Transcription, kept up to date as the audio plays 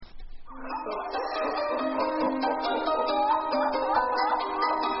Budget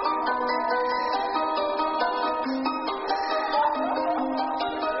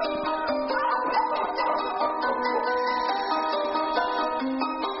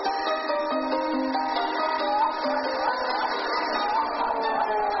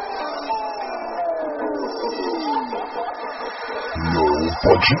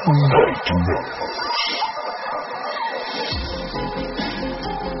Nightmares.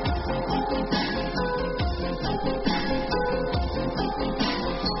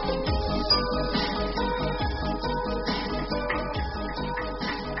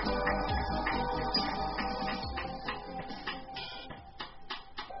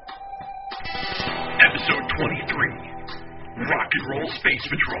 Episode 23, Rock and Roll Space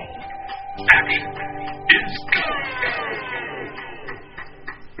Patrol. Action is go!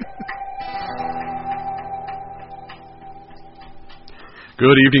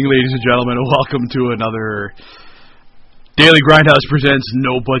 Good evening, ladies and gentlemen, and welcome to another Daily Grindhouse presents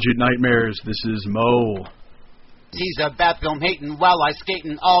No Budget Nightmares. This is Mo. He's a bad film hating while I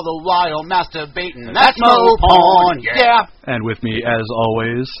skating, all the while masturbating. That's Mo Porn, yeah. And with me, as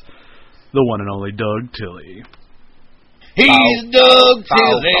always, the one and only Doug Tilley. He's Doug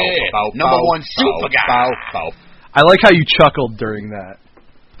Tilley, number one super guy. I like how you chuckled during that.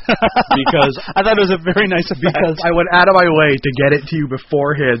 Because I thought it was a very nice effect. Because I went out of my way to get it to you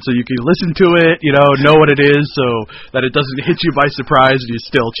beforehand so you can listen to it, know what it is, so that it doesn't hit you by surprise and you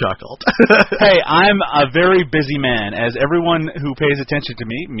still chuckled. Hey, I'm a very busy man, as everyone who pays attention to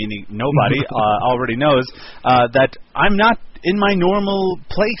me, meaning nobody, already knows, that I'm not in my normal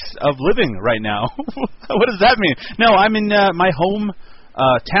place of living right now. What does that mean? No, I'm in my home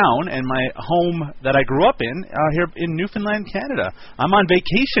town and my home that I grew up in here in Newfoundland, Canada. I'm on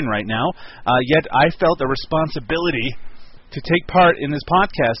vacation right now, yet I felt a responsibility to take part in this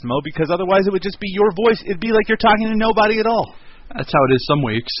podcast, Mo, because otherwise it would just be your voice. It'd be like you're talking to nobody at all. That's how it is some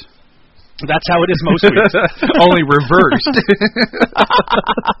weeks. That's how it is most weeks. Only reversed.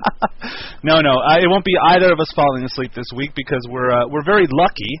 No, it won't be either of us falling asleep this week because we're very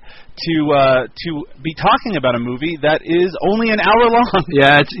lucky to be talking about a movie that is only an hour long.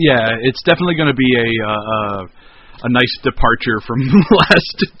 It's definitely going to be a nice departure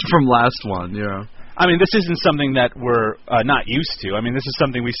from last one. Yeah. I mean, this isn't something that we're not used to. I mean, this is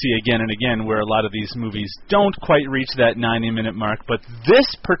something we see again and again where a lot of these movies don't quite reach that 90-minute mark. But this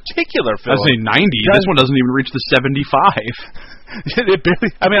particular film... I was saying 90. This one doesn't even reach the 75. It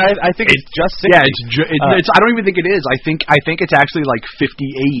barely... I mean, I think it's just 60. Yeah, it's I don't even think it is. I think it's actually like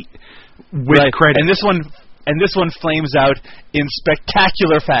 58 with credits. And this one flames out in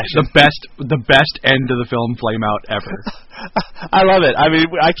spectacular fashion. The best end of the film flame out ever. I love it. I mean,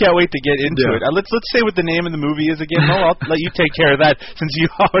 I can't wait to get into it. Let's say what the name of the movie is again. I'll let you take care of that since you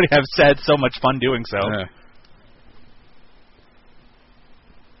already have had so much fun doing so. Yeah.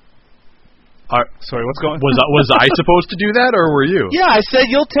 Sorry, what's going on? Was I supposed to do that, or were you? Yeah, I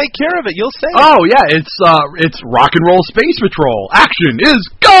said you'll take care of it. You'll say it. Oh, yeah, it's Rock and Roll Space Patrol. Action is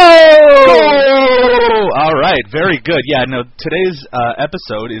go! All right, very good. Yeah, no, today's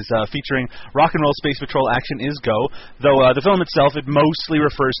episode is featuring Rock and Roll Space Patrol. Action is go. Though the film itself, it mostly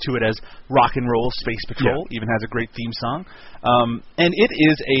refers to it as Rock and Roll Space Patrol. Yeah. Even has a great theme song. And it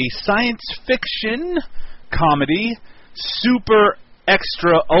is a science fiction comedy, super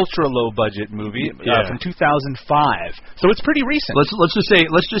extra ultra low budget movie from 2005. So it's pretty recent. Let's just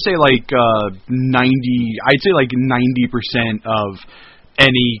say like 90. I'd say like 90% of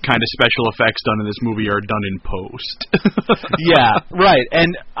any kind of special effects done in this movie are done in post. Yeah, right.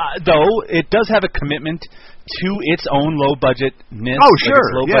 And though it does have a commitment to its own low budgetness. Oh, sure.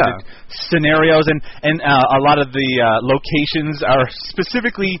 Low budget scenarios and a lot of the locations are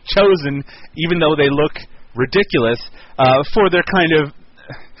specifically chosen, even though they look ridiculous, for their kind of...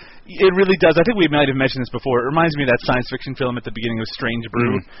 It really does. I think we might have mentioned this before. It reminds me of that science fiction film at the beginning of Strange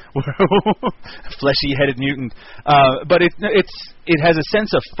Brew, where fleshy-headed mutant. But it has a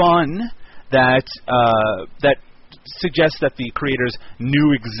sense of fun that suggests that the creators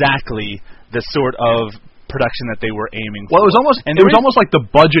knew exactly the sort of production that they were aiming for. Well, it was almost like the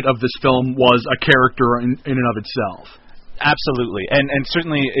budget of this film was a character in and of itself. Absolutely, and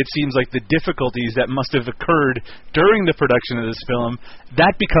certainly it seems like the difficulties that must have occurred during the production of this film,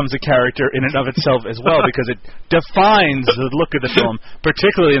 that becomes a character in and of itself as well, because it defines the look of the film,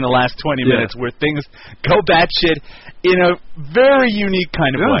 particularly in the last 20 minutes, where things go batshit in a very unique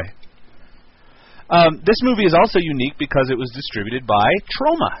kind of way. This movie is also unique because it was distributed by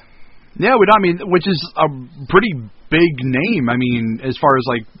Troma. Yeah, which is a pretty big name. I mean, as far as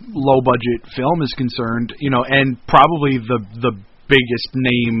like low budget film is concerned, and probably the biggest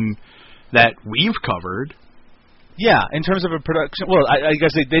name that we've covered. Yeah, in terms of a production, well, I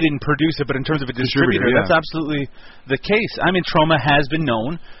guess they didn't produce it, but in terms of a distributor, yeah. that's absolutely the case. I mean, Troma has been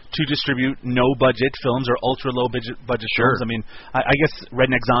known to distribute no-budget films or ultra-low-budget films. I mean, I guess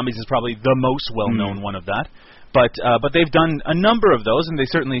Redneck Zombies is probably the most well-known one of that. But they've done a number of those, and they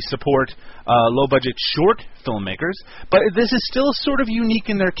certainly support low-budget short filmmakers. But this is still sort of unique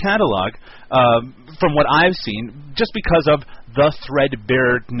in their catalog, from what I've seen, just because of the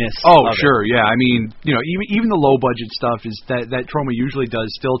threadbareness. Oh, of sure, it. yeah. I mean, even the low-budget stuff is that Troma usually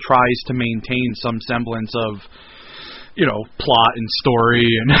does still tries to maintain some semblance of, plot and story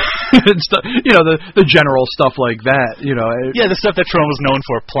and, and stuff. The general stuff like that. Yeah, the stuff that Troma's known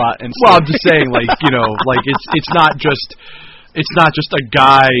for, plot and story. Well, I'm just saying, like it's not just a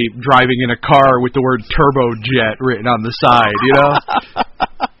guy driving in a car with the word turbojet written on the side.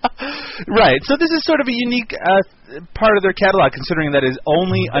 Right. So this is sort of a unique part of their catalog, considering that it's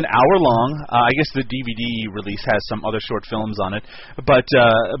only an hour long. I guess the DVD release has some other short films on it, but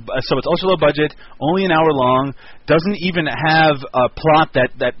so it's ultra low budget, only an hour long, doesn't even have a plot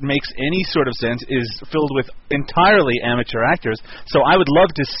that makes any sort of sense, is filled with entirely amateur actors. So I would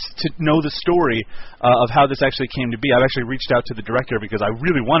love to know the story of how this actually came to be. I've actually reached out to the director because I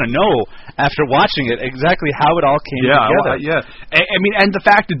really want to know, after watching it, exactly how it all came together. Yeah. I mean, and the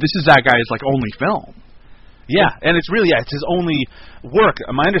fact that this is that guy's only film. Yeah, and it's his only work.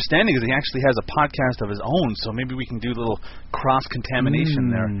 My understanding is he actually has a podcast of his own, so maybe we can do a little cross-contamination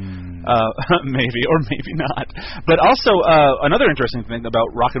there. Maybe, or maybe not. But also, another interesting thing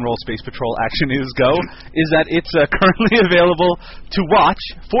about Rock and Roll Space Patrol Action News Go is that it's currently available to watch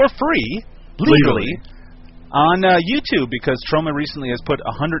for free, legally, on YouTube, because Troma recently has put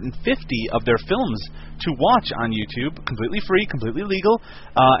 150 of their films to watch on YouTube, completely free, completely legal,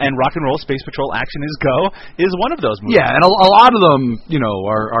 and Rock and Roll Space Patrol Action Is Go is one of those movies. Yeah, and a lot of them,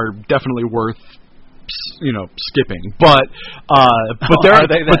 are definitely worth, skipping. But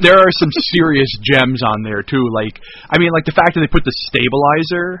there are some serious gems on there too. Like the fact that they put the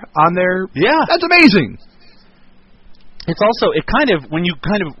stabilizer on there. Yeah, that's amazing. It's also, when you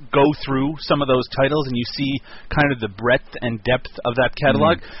kind of go through some of those titles and you see kind of the breadth and depth of that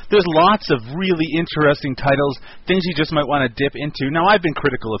catalog, there's lots of really interesting titles, things you just might want to dip into. Now, I've been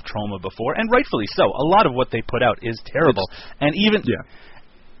critical of Troma before, and rightfully so. A lot of what they put out is terrible. And even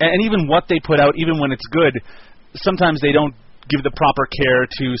what they put out, even when it's good, sometimes they don't give the proper care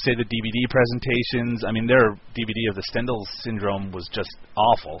to, say, the DVD presentations. I mean, their DVD of the Stendhal Syndrome was just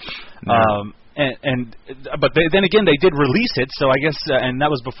awful. Yeah. But then again, they did release it, so I guess, and that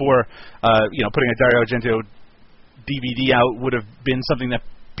was before, putting a Dario Argento DVD out would have been something that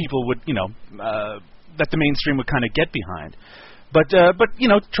people would, that the mainstream would kind of get behind. But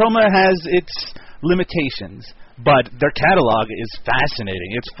Troma has its limitations, but their catalog is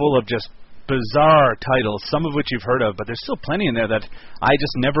fascinating. It's full of just bizarre titles, some of which you've heard of, but there's still plenty in there that I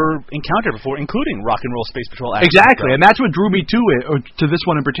just never encountered before, including Rock and Roll Space Patrol Action. Exactly, and that's what drew me to this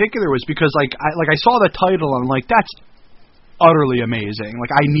one in particular, was because I saw the title and I'm like, that's utterly amazing.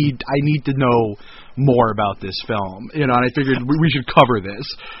 Like, I need to know more about this film, and I figured we should cover this.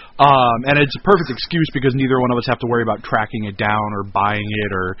 And it's a perfect excuse because neither one of us have to worry about tracking it down or buying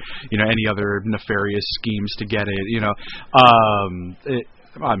it or any other nefarious schemes to get it.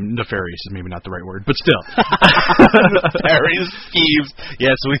 Nefarious is maybe not the right word, but still. Nefarious schemes.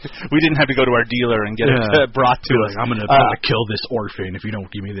 Yes, we didn't have to go to our dealer and get it brought to us. I'm going to kill this orphan if you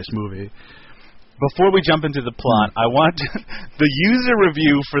don't give me this movie. Before we jump into the plot, I want the user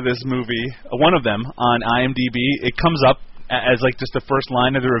review for this movie, one of them, on IMDb. It comes up as just the first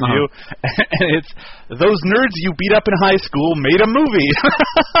line of the review, and it's, "Those nerds you beat up in high school made a movie."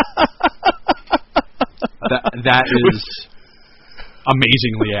 That is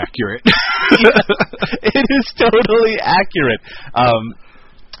amazingly accurate. It is totally accurate.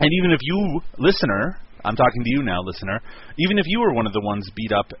 And even if you, listener, I'm talking to you now, listener, even if you were one of the ones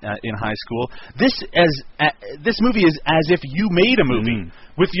beat up in high school, this movie is as if you made a movie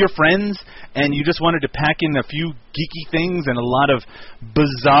with your friends and you just wanted to pack in a few geeky things and a lot of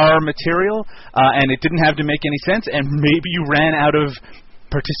bizarre material, and it didn't have to make any sense, and maybe you ran out of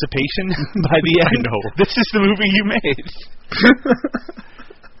participation by the end. This is the movie you made.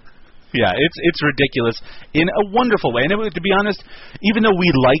 Yeah, it's ridiculous in a wonderful way. And to be honest, even though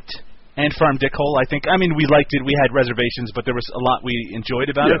we liked Ant Farm Dickhole, we liked it. We had reservations, but there was a lot we enjoyed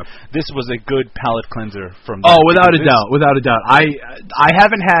about it. This was a good palate cleanser from. Without a doubt. I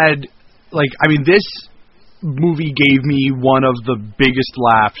haven't had this movie gave me one of the biggest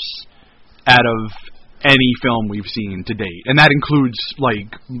laughs out of any film we've seen to date, and that includes like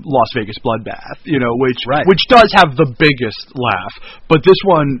Las Vegas Bloodbath, which does have the biggest laugh. But this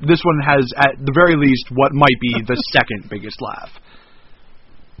one has at the very least what might be the second biggest laugh,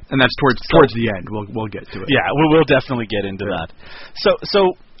 and that's towards the end. We'll get to it. Yeah, we'll definitely get into that.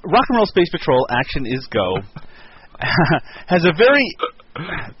 So Rock and Roll Space Patrol: Action is Go has a very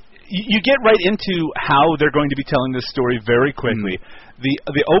you get right into how they're going to be telling this story very quickly.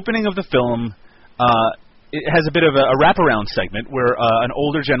 The opening of the film, it has a bit of a wraparound segment where an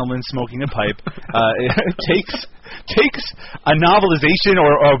older gentleman smoking a pipe takes a novelization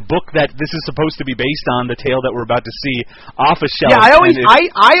or a book that this is supposed to be based on, the tale that we're about to see, off a shelf. Yeah,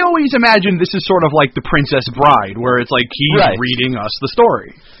 I always imagine this is sort of like The Princess Bride, where it's like he's reading us the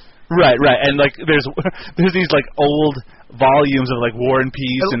story. Right, and like there's these like old volumes of like War and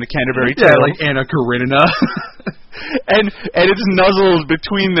Peace and the Canterbury Tales, like Anna Karenina, and it's nuzzled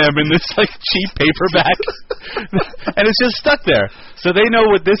between them in this like cheap paperback, and it's just stuck there. So they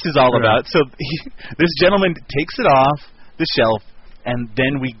know what this is all about. So this gentleman takes it off the shelf, and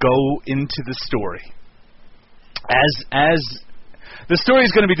then we go into the story. As the story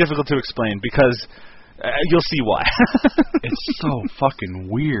is going to be difficult to explain because. You'll see why. It's so fucking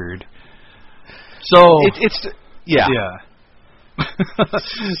weird. So it's yeah.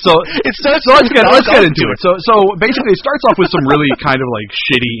 So it starts. So let's get into it. So basically, it starts off with some really kind of like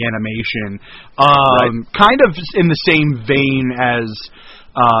shitty animation, kind of in the same vein as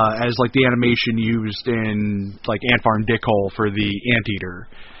like the animation used in like Ant Farm Dickhole for the Anteater.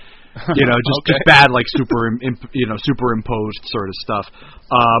 Just bad, like superimposed sort of stuff,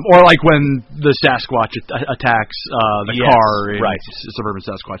 or like when the Sasquatch attacks the car in Suburban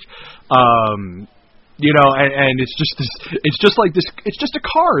Sasquatch, and it's just like this. It's just a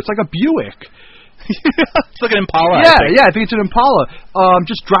car. It's like a Buick. It's like an Impala. I think it's an Impala.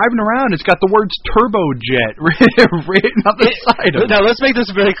 Just driving around. It's got the words Turbojet written on the side of it. Now let's make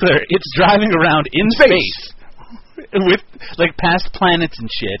this very clear. It's driving around in space. With like past planets and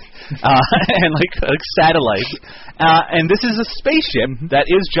shit, and like satellites, and this is a spaceship that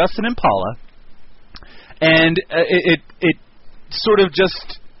is just an Impala, and it sort of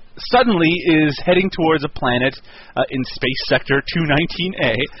just suddenly is heading towards a planet in Space Sector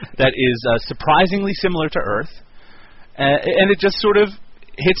 219A that is surprisingly similar to Earth, and it just sort of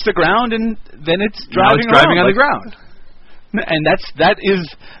hits the ground, and then it's driving on the ground, and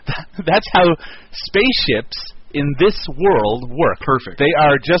that's how spaceships in this world work. Perfect. They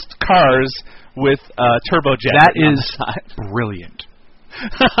are just cars with turbojet. That is brilliant.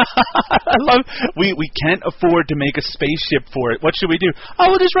 I love. We can't afford to make a spaceship for it. What should we do? Oh,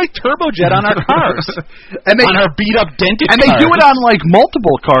 we'll just write turbojet on our cars, on our beat up dented. And cars. They do it on like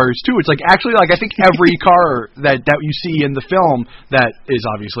multiple cars too. It's like actually like I think every car that you see in the film that is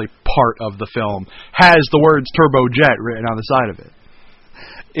obviously part of the film has the words turbojet written on the side of it.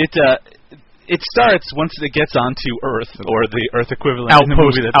 It starts once it gets onto Earth, or the Earth equivalent.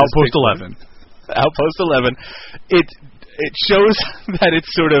 Outpost 11. Outpost 11. It shows that it's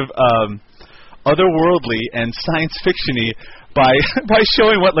sort of otherworldly and science fictiony by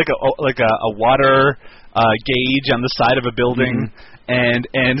showing what like a water gauge on the side of a building and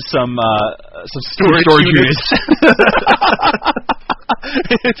some storage units.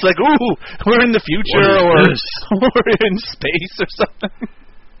 It's like, ooh, we're in the future, or we're in space or something.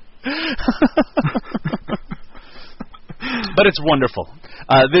 But it's wonderful.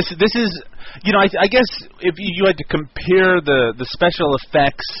 This is, I guess if you had to compare the special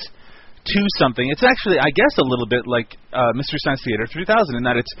effects to something, it's actually, I guess, a little bit like Mystery Science Theater 3000 in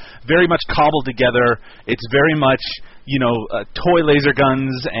that it's very much cobbled together. It's very much, toy laser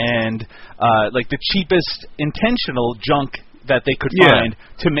guns and like the cheapest intentional junk that they could find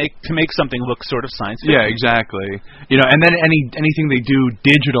to make something look sort of science fiction. Yeah, exactly. And then anything they do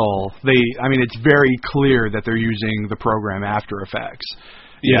digital, it's very clear that they're using the program After Effects.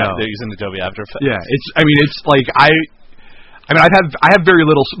 They're using Adobe After Effects. Yeah, it's like I have very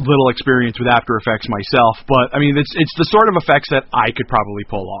little experience with After Effects myself, but it's the sort of effects that I could probably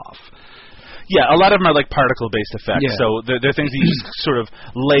pull off. Yeah, a lot of them are like particle-based effects, so they're things that you just sort of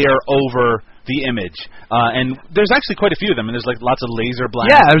layer over the image. And there's actually quite a few of them, and there's like lots of laser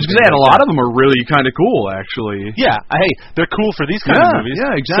blasts. Yeah, I was going to say, a lot of them are really kind of cool, actually. Yeah, hey, they're cool for these kind of movies.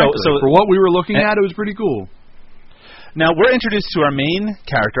 Yeah, exactly. So for what we were looking at, it was pretty cool. Now, we're introduced to our main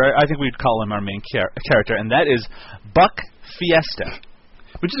character. I think we'd call him our main character, and that is Buck Fiesta.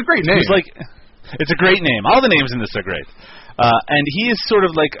 Which is a great name. It's a great name. All the names in this are great. And he is sort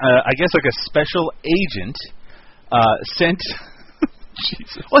of like, I guess, like a special agent sent...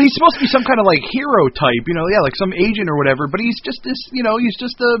 Jesus. Well, he's supposed to be some kind of like hero type, like some agent or whatever. But he's just this, he's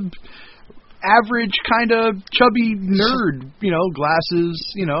just a average kind of chubby nerd, glasses,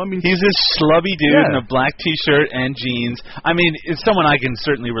 I mean... He's this slubby dude in a black T-shirt and jeans. I mean, it's someone I can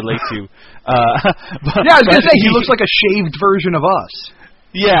certainly relate to. I was going to say, he looks like a shaved version of us.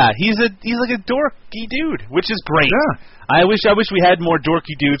 Yeah, he's like a dorky dude, which is great. Yeah. I wish we had more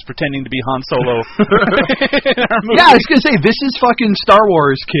dorky dudes pretending to be Han Solo. In our movie. Yeah, I was gonna say this is fucking Star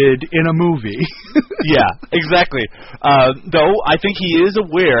Wars kid in a movie. Yeah, exactly. Though I think he is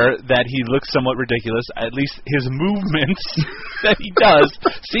aware that he looks somewhat ridiculous. At least his movements that he does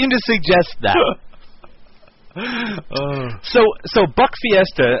seem to suggest that. So Buck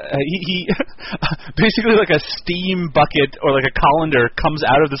Fiesta, he basically like a steam bucket or like a colander comes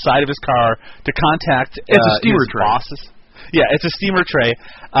out of the side of his car to contact it's a steamer his tray. bosses. Yeah, it's a steamer tray,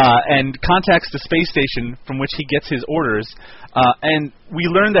 and contacts the space station from which he gets his orders. And we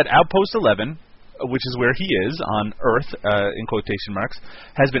learn that Outpost 11, which is where he is on Earth, in quotation marks,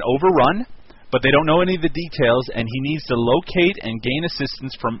 has been overrun. But they don't know any of the details, and he needs to locate and gain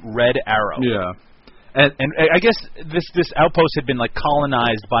assistance from Red Arrow. Yeah. And I guess this outpost had been like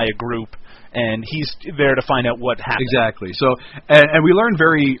colonized by a group, and he's there to find out what happened. Exactly. So, and we learned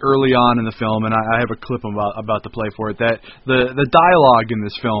very early on in the film, and I have a clip about to play for it, that the dialogue in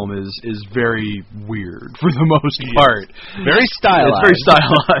this film is very weird for the most part. Very stylized. It's very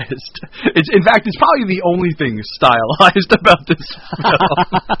stylized. In fact, it's probably the only thing stylized about this film.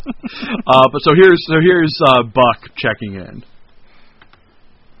 But here's Buck checking in.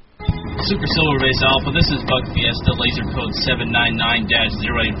 Super Silver Base Alpha, this is Buck Fiesta, laser code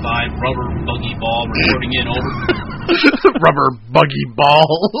 799-085, Rubber Buggy Ball, reporting in, over. Rubber Buggy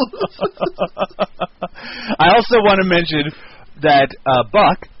Ball. I also want to mention that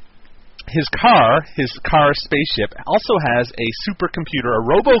Buck, his car spaceship, also has a supercomputer, a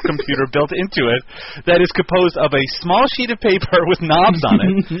robo-computer built into it that is composed of a small sheet of paper with knobs on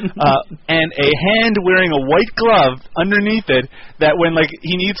it and a hand wearing a white glove underneath it that when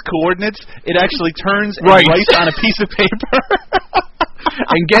he needs coordinates, it actually turns and writes on a piece of paper.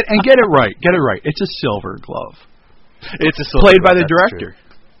 and get it right. Get it right. It's a silver glove. It's a silver played glove, by the director.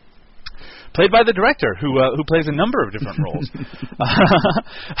 True. Played by the director, who plays a number of different roles.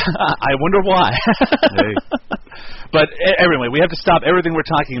 I wonder why. Hey. But anyway, we have to stop everything we're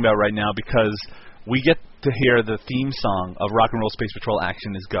talking about right now because we get to hear the theme song of Rock and Roll Space Patrol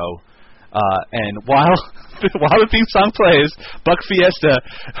Action is Go. And while the theme song plays, Buck Fiesta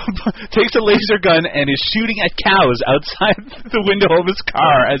takes a laser gun and is shooting at cows outside the window of his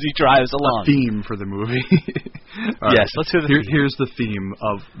car as he drives along. A theme for the movie. Yes, let's hear the theme. Here's the theme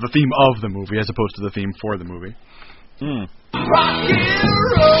of the movie as opposed to the theme for the movie. Rock and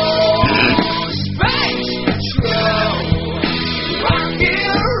roll, space patrol. Rock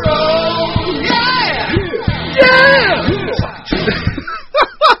and roll, yeah.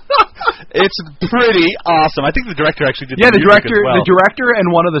 It's pretty awesome. I think the director actually did the music director, as well. The director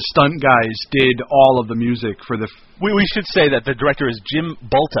and one of the stunt guys did all of the music for the... We should say that the director is Jim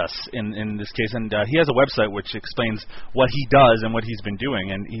Baltus in this case, and he has a website which explains what he does and what he's been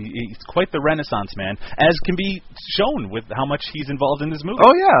doing, and he's quite the Renaissance man, as can be shown with how much he's involved in this movie.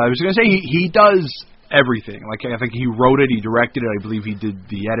 Oh, yeah. I was going to say, he does everything. I think he wrote it, he directed it, I believe he did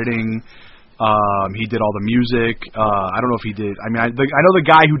the editing... he did all the music. I don't know if he did. I mean, I know the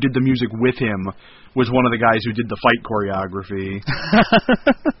guy who did the music with him was one of the guys who did the fight choreography.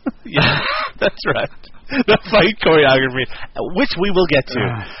 Yeah, that's right. The fight choreography, which we will get to.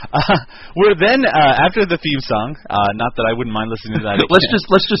 We're then after the theme song. Not that I wouldn't mind listening to that. Let's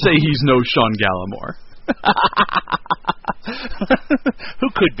just say he's no Sean Gallimore. Who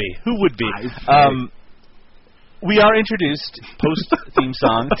could be? Who would be? We are introduced, post-theme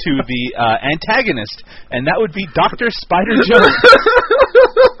song, to the antagonist, and that would be Dr. Spider Jones.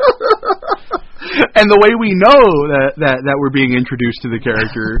 And the way we know that we're being introduced to the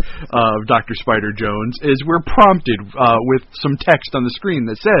character of Dr. Spider Jones is we're prompted with some text on the screen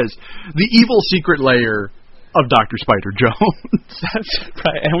that says, the evil secret lair of Dr. Spider Jones. That's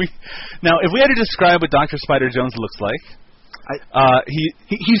right. And now, if we had to describe what Dr. Spider Jones looks like,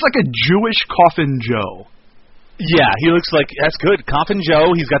 he's like a Jewish Coffin Joe. Yeah, he looks like, that's good, Coffin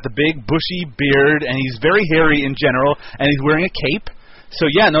Joe. He's got the big, bushy beard, and he's very hairy in general, and he's wearing a cape. So,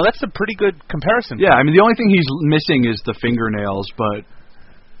 yeah, no, that's a pretty good comparison. Yeah, I mean, the only thing he's missing is the fingernails, but,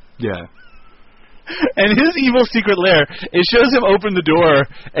 yeah. And his evil secret lair, it shows him open the door,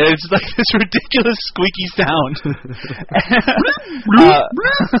 and it's like this ridiculous squeaky sound.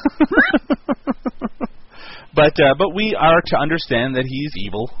 But we are to understand that he's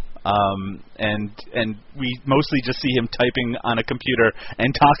evil. And we mostly just see him typing on a computer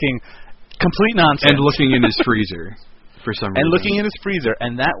and talking complete nonsense. And looking in his freezer for some reason. And looking in his freezer,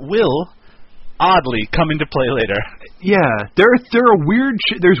 and that will oddly come into play later. Yeah, there's weird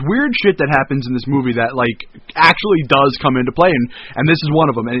shit that happens in this movie that like actually does come into play, and this is one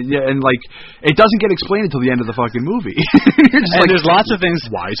of them. And like it doesn't get explained until the end of the fucking movie. There's lots of things.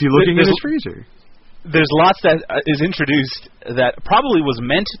 Why is he looking in his freezer? There's lots that is introduced that probably was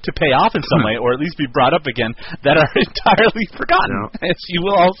meant to pay off in some way, or at least be brought up again, that are entirely forgotten, as you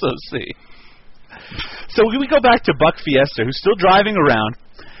will also see. So we go back to Buck Fiesta, who's still driving around,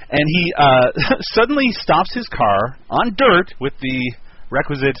 and he suddenly stops his car on dirt with the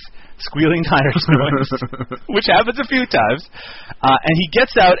requisite squealing tires noise, which happens a few times, and he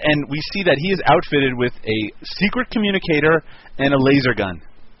gets out, and we see that he is outfitted with a secret communicator and a laser gun.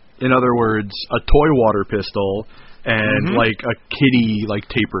 In other words, a toy water pistol and like a kitty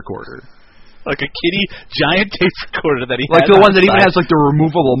tape recorder. Like a kitty giant tape recorder that he like has the one on that the even side. has like the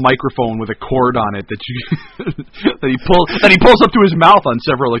removable microphone with a cord on it that you that he pulls up to his mouth on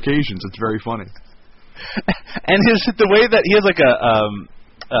several occasions. It's very funny. And the way that he has like a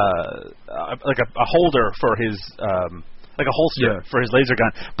holder for his like a holster for his laser gun,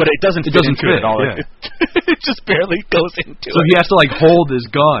 but it doesn't fit at all. Yeah. It just barely goes into it. So he has to like hold his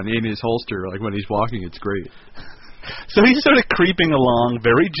gun in his holster like when he's walking. It's great. So he's sort of creeping along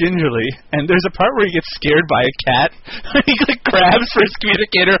very gingerly, and there's a part where he gets scared by a cat. He like grabs for his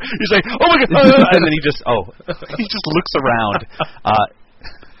communicator. He's like, "Oh my god!" And then he just looks around.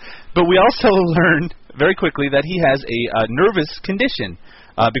 But we also learn very quickly that he has a nervous condition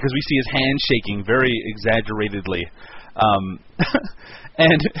because we see his hand shaking very exaggeratedly.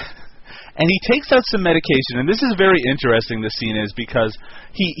 And he takes out some medication, and this is very interesting, this scene is, because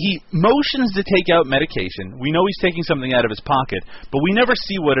he motions to take out medication. We know he's taking something out of his pocket, but we never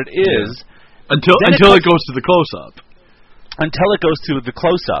see what it is until it goes to the close-up. Until it goes to the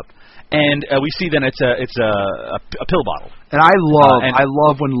close-up. And we see then it's a pill bottle. And I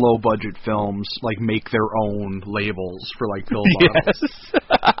love when low-budget films like make their own labels for like pill bottles. Yes.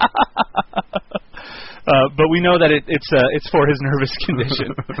 But we know that it's for his nervous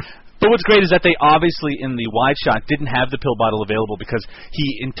condition. But what's great is that they obviously in the wide shot didn't have the pill bottle available because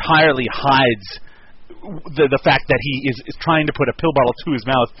he entirely hides the fact that he is trying to put a pill bottle to his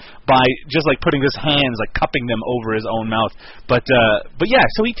mouth by just like putting his hands, like cupping them over his own mouth. But yeah,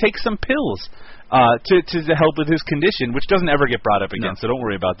 so he takes some pills to help with his condition, which doesn't ever get brought up again, so don't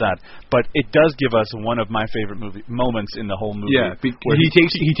worry about that. But it does give us one of my favorite moments in the whole movie. Yeah, he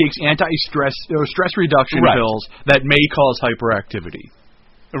takes anti-stress stress reduction pills that may cause hyperactivity.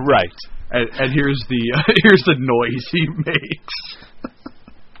 Right. And here's the noise he makes.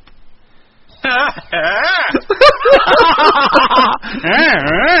 No,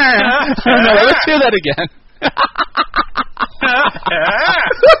 let's hear that again.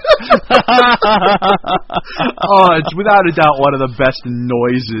 It's without a doubt one of the best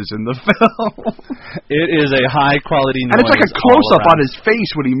noises in the film. It is a high quality noise. And it's like a close up on his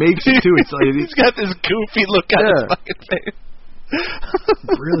face when he makes it too. It's like he's got this goofy look on his fucking face.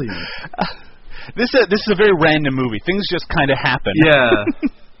 Brilliant. This is a very random movie. Things just kind of happen. Yeah.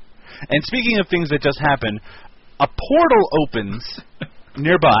 And speaking of things that just happen, a portal opens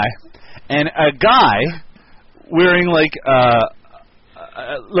nearby, and a guy wearing like a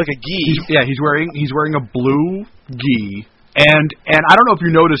gi. He's wearing a blue gi, and I don't know if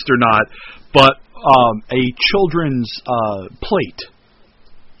you noticed or not, but a children's plate.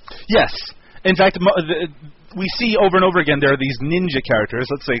 Yes, in fact, we see over and over again there are these ninja characters.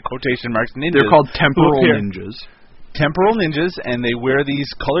 Let's say quotation marks ninjas. They're called temporal ninjas. Temporal ninjas, and they wear these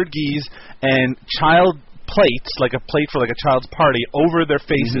colored gis and child plates, like a plate for like a child's party, over their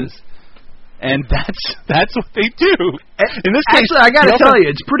faces. Mm-hmm. And that's what they do. In this case, actually, I gotta tell you,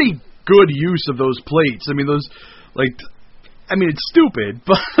 it's pretty good use of those plates. I mean, it's stupid,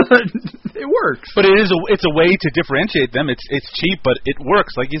 but it works. But it's a way to differentiate them. It's cheap, but it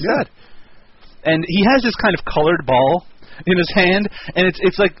works, like you said. And he has this kind of colored ball in his hand, and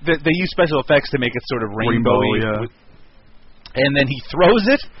it's like they use special effects to make it sort of rainbowy. Yeah. And then he throws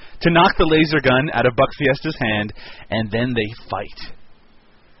it to knock the laser gun out of Buck Fiesta's hand, and then they fight.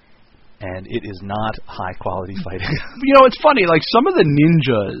 And it is not high-quality fighting. You know, it's funny. Like, some of the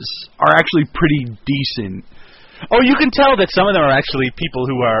ninjas are actually pretty decent. Oh, you can tell that some of them are actually people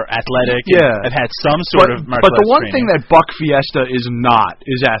who are athletic and have had some sort of martial arts But the one training. thing that Buck Fiesta is not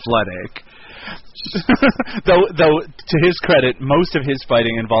is athletic. though to his credit, most of his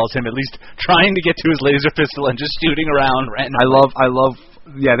fighting involves him at least trying to get to his laser pistol and just shooting around randomly. I love.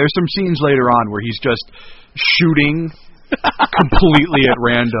 Yeah, there's some scenes later on where he's just shooting completely at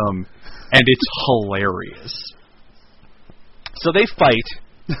random, and it's hilarious. So they fight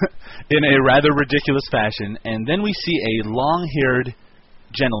in a rather ridiculous fashion, and then we see a long-haired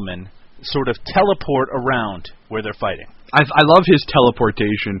gentleman sort of teleport around where they're fighting. I love his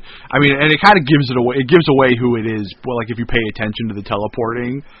teleportation. I mean, and it kind of gives it away. It gives away who it is. Well, like if you pay attention to the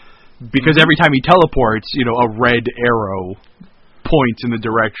teleporting, because every time he teleports, a red arrow points in the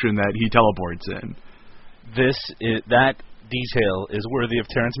direction that he teleports in. That detail is worthy of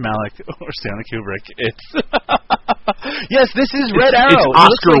Terrence Malick or Stanley Kubrick. It's yes, this is Red Arrow. It's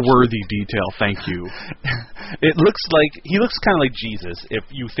Oscar-worthy detail. Thank you. He looks kind of like Jesus. If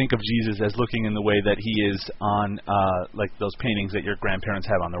you think of Jesus as looking in the way that he is on, like those paintings that your grandparents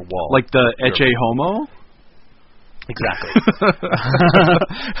have on their wall, like the Ecce Homo. Exactly.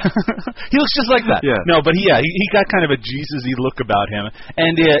 He looks just like that. Yeah. No, but he got kind of a Jesus-y look about him,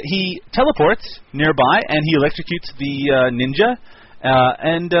 and he teleports nearby, and he electrocutes the ninja,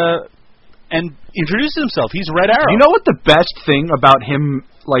 and introduces himself. He's Red Arrow. You know what the best thing about him,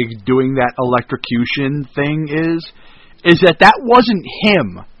 like doing that electrocution thing is that wasn't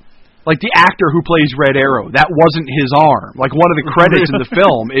him. Like the actor who plays Red Arrow, that wasn't his arm. Like one of the credits in the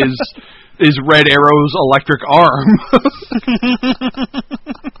film is Red Arrow's electric arm.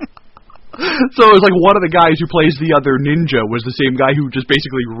 So it was like one of the guys who plays the other ninja was the same guy who just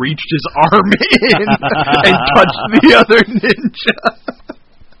basically reached his arm in and touched the other ninja.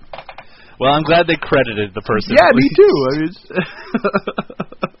 Well, I'm glad they credited the person. Yeah, me too. I mean,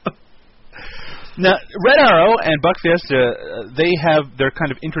 now, Red Arrow and Buck Fiesta, they have their kind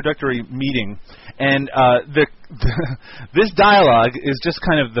of introductory meeting, and this dialogue is just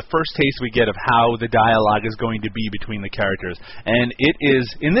kind of the first taste we get of how the dialogue is going to be between the characters. And it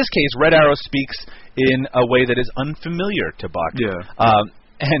is, in this case, Red Arrow speaks in a way that is unfamiliar to Buck. Yeah.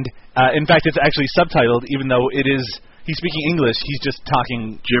 In fact, it's actually subtitled, even though he's speaking English, he's just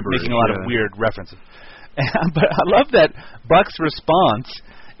talking gibberish, making a lot of weird references. But I love that Buck's response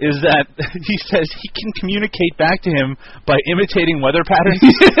is that he says he can communicate back to him by imitating weather patterns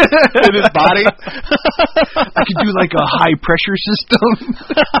with his body. I could do like a high pressure system.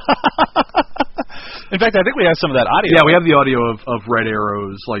 In fact, I think we have some of that audio. Yeah, we have the audio of Red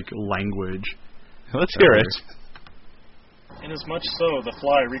Arrow's like language. Let's hear it. Inasmuch so, the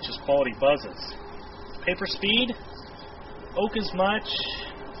fly reaches quality buzzes. Paper speed, oak as much,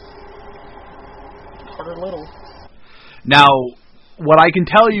 Carter little. Now, what I can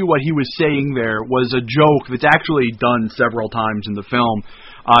tell you what he was saying there was a joke that's actually done several times in the film.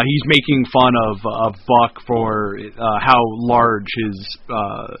 He's making fun of Buck for how large his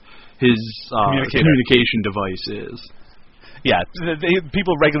communication device is. Yeah,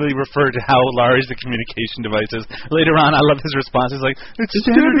 people regularly refer to how large the communication device is. Later on, I love his response. He's like, "It's a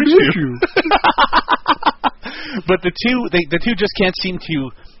standard issue." But the two just can't seem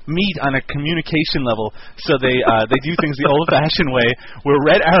to meet on a communication level, so they do things the old-fashioned way, where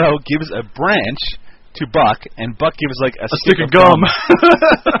Red Arrow gives a branch to Buck, and Buck gives like a stick of gum.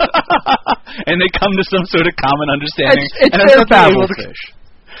 And they come to some sort of common understanding. It's their Babelfish.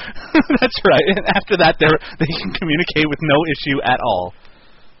 That's right. And after that, they can communicate with no issue at all.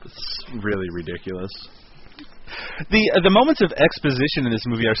 It's really ridiculous. The moments of exposition in this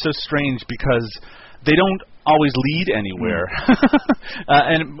movie are so strange because they don't always lead anywhere,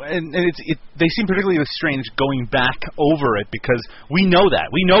 and they seem particularly strange going back over it because we know that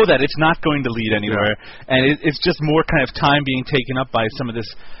it's not going to lead anywhere, and it's just more kind of time being taken up by some of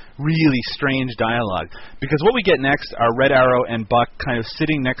this really strange dialogue. Because what we get next are Red Arrow and Buck kind of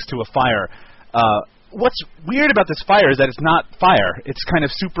sitting next to a fire. What's weird about this fire is that it's not fire. It's kind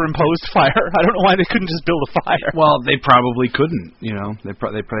of superimposed fire. I don't know why they couldn't just build a fire. Well, they probably couldn't. They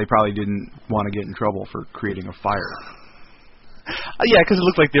probably didn't want to get in trouble for creating a fire. Yeah, because it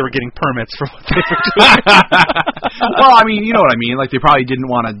looked like they were getting permits for what they were doing. Well, I mean, you know what I mean. Like they probably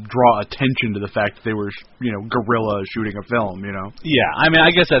didn't want to draw attention to the fact that they were, guerrilla shooting a film. Yeah, I mean,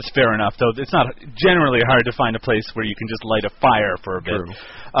 I guess that's fair enough. Though it's not generally hard to find a place where you can just light a fire for a bit. True.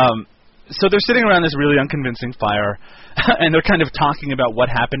 So they're sitting around this really unconvincing fire, and they're kind of talking about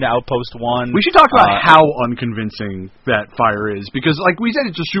what happened to Outpost 1. We should talk about how unconvincing that fire is, because, like we said,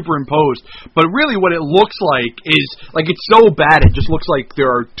 it's just superimposed, but really what it looks like is, like, it's so bad it just looks like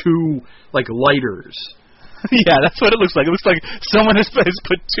there are two, like, lighters. Yeah, that's what it looks like. It looks like someone has put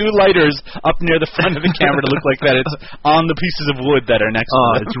two lighters up near the front of the camera to look like that it's on the pieces of wood that are next to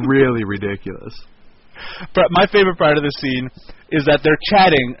them. It's really ridiculous. But my favorite part of the scene is that they're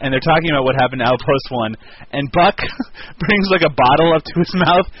chatting and they're talking about what happened to Outpost 1, and Buck brings like a bottle up to his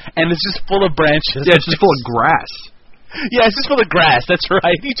mouth and it's just full of branches. Yeah, it's just full of grass. Yeah, it's just full of grass. That's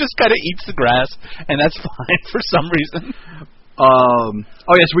right. He just kind of eats the grass, and that's fine for some reason. So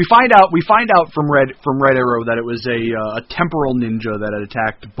we find out from Red Arrow that it was a temporal ninja that had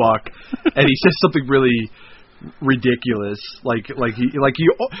attacked Buck, and he says something really ridiculous.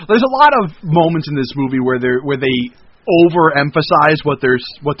 There's a lot of moments in this movie where they overemphasize what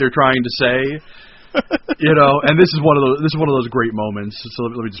they're trying to say. And this is one of those great moments. So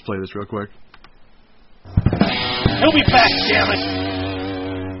let me just play this real quick. He'll be back, damn it.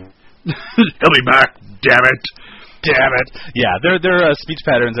 He'll be back, damn it. Damn it! Yeah, their speech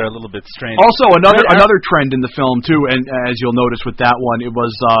patterns are a little bit strange. Also, another trend in the film too, and as you'll notice with that one, it was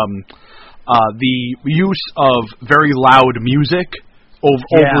the use of very loud music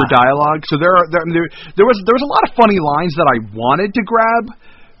over dialogue. So there was a lot of funny lines that I wanted to grab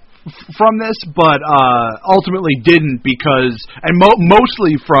from this, but ultimately didn't because, and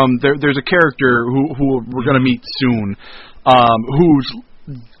mostly from there's a character who we're going to meet soon, who's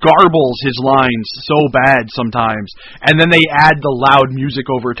garbles his lines so bad sometimes, and then they add the loud music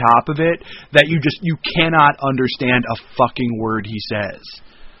over top of it that you cannot understand a fucking word he says.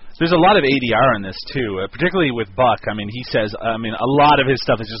 There's a lot of ADR in this too, particularly with Buck. I mean, he says, a lot of his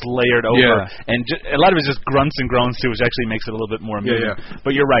stuff is just layered over, and a lot of it is just grunts and groans too, which actually makes it a little bit more amusing. Yeah.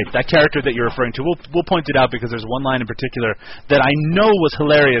 But you're right, that character that you're referring to, we'll point it out because there's one line in particular that I know was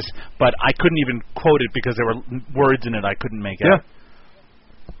hilarious, but I couldn't even quote it because there were words in it I couldn't make out.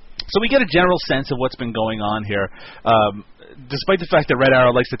 So we get a general sense of what's been going on here. Despite the fact that Red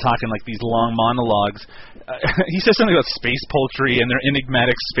Arrow likes to talk in like these long monologues, he says something about space poultry and their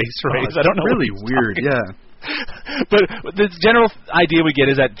enigmatic space rays. I don't know. Really weird, yeah. But the general idea we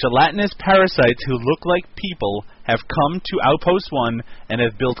get is that gelatinous parasites who look like people have come to Outpost 1 and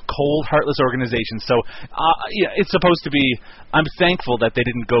have built cold, heartless organizations. So it's supposed to be, I'm thankful that they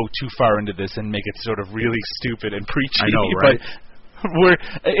didn't go too far into this and make it sort of really stupid and preachy. I know, right?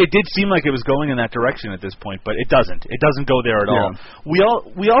 It did seem like it was going in that direction at this point, but it doesn't. It doesn't go there at all.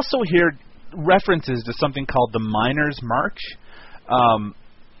 We also hear references to something called the Miners' March,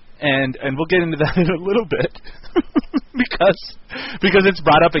 and we'll get into that in a little bit because it's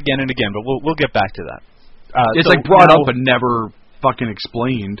brought up again and again. But we'll get back to that. It's like brought up but never fucking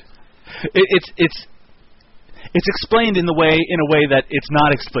explained. It's explained in a way that it's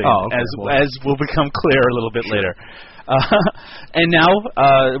not explained, as will become clear a little bit later. And now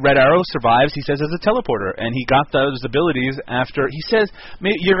Red Arrow survives, he says, as a teleporter, and he got those abilities after, he says,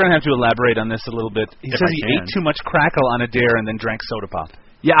 you're going to have to elaborate on this a little bit. He says he ate too much crackle on a dare and then drank soda pop.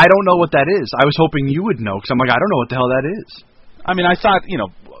 Yeah, I don't know what that is. I was hoping you would know, because I'm like, I don't know what the hell that is. I mean, I thought,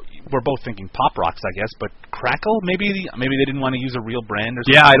 we're both thinking Pop Rocks, I guess, but crackle? Maybe they didn't want to use a real brand or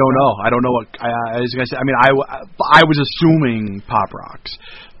something? Yeah, I don't know. I don't know what, I was going to say, I was assuming Pop Rocks.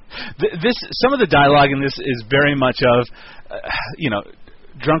 Some of the dialogue in this is very much of,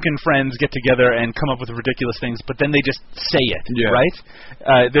 drunken friends get together and come up with ridiculous things, but then they just say it, right?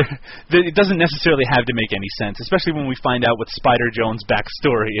 It doesn't necessarily have to make any sense, especially when we find out what Spider Jones'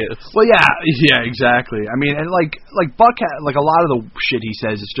 backstory is. Well, yeah, exactly. I mean, and like Buck, a lot of the shit he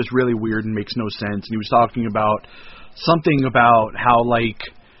says is just really weird and makes no sense. And he was talking about something about how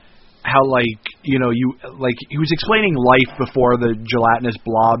he was explaining life before the gelatinous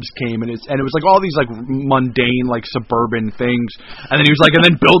blobs came, and it was like all these like mundane like suburban things, and then he was like, and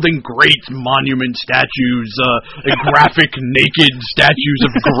then building great monument statues, graphic naked statues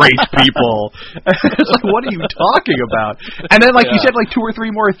of great people. It's like, what are you talking about? And then he said like 2 or 3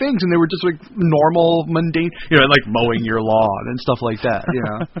 more things, and they were just like normal mundane, like mowing your lawn and stuff like that.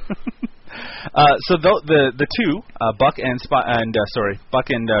 So the two, Buck and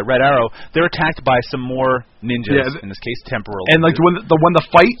Red Arrow, they're attacked by some more ninjas. In this case, temporal. And like when the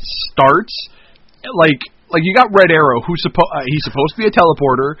fight starts, like you got Red Arrow, who's he's supposed to be a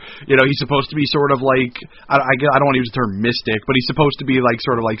teleporter. He's supposed to be sort of like I don't want to use the term mystic, but he's supposed to be like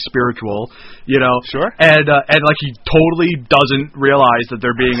sort of like spiritual. Sure. And like he totally doesn't realize that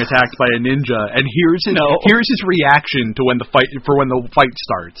they're being attacked by a ninja. And here's his reaction to when the fight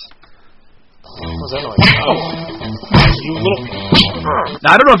starts. What was that noise? You little...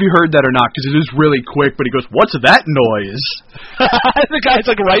 Now, I don't know if you heard that or not, because it is really quick, but he goes, "What's that noise?" The guy's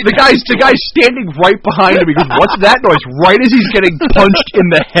like right... The guy's standing right behind him. He goes, "What's that noise?" Right as he's getting punched in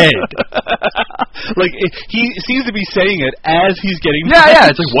the head. Like, he seems to be saying it as he's getting... Yeah,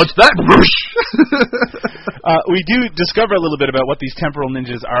 it's like, "What's that?" We do discover a little bit about what these temporal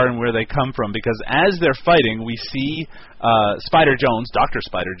ninjas are and where they come from, because as they're fighting, we see Spider Jones, Dr.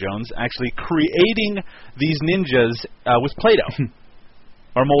 Spider Jones, actually creating these ninjas with Play-Doh.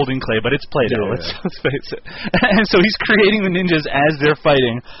 Or molding clay, but it's Play-Doh, let's face it. And so he's creating the ninjas as they're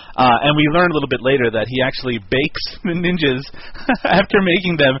fighting, and we learn a little bit later that he actually bakes the ninjas after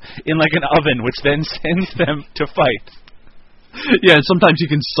making them in like an oven, which then sends them to fight. Yeah, sometimes you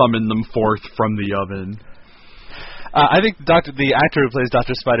can summon them forth from the oven. I think the actor who plays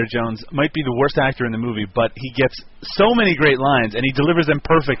Dr. Spider-Jones might be the worst actor in the movie, but he gets so many great lines, and he delivers them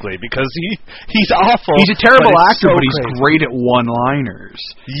perfectly because he's awful. He's a terrible actor, so but he's crazy. great at one-liners.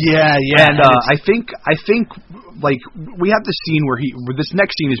 Yeah. And I think like we have the scene where this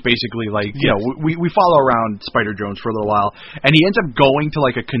next scene is basically like you know we follow around Spider-Jones for a little while, and he ends up going to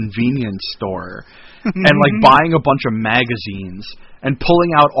like a convenience store and like buying a bunch of magazines and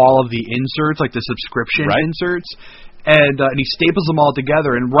pulling out all of the inserts, like the subscription inserts. And he staples them all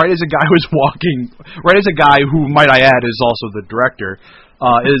together, and right as a guy who, might I add, is also the director,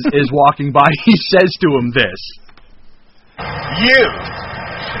 is walking by, he says to him this. You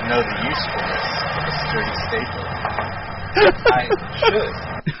should know the usefulness of a sturdy stapler. I should.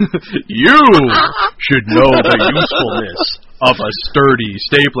 You should know the usefulness of a sturdy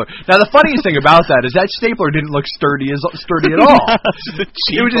stapler. Now, the funniest thing about that is that stapler didn't look sturdy at all.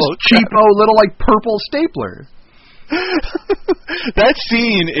 It was just cheapo little, like, purple stapler. That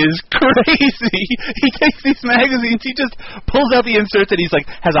scene is crazy. He takes these magazines, he just pulls out the inserts, and he's like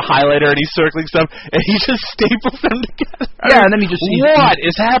has a highlighter, and he's circling stuff, and he just staples them together. Yeah, and then he just what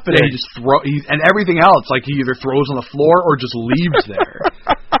is happening? He just and everything else, like he either throws on the floor or just leaves there.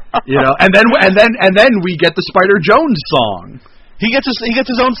 You know, and then we get the Spider-Jones song. He gets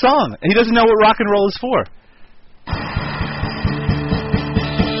his own song, and he doesn't know what rock and roll is for.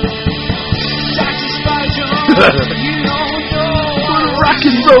 Rock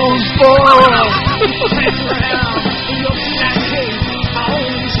and roll's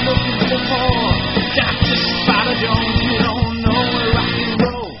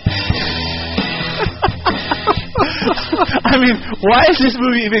I mean, why is this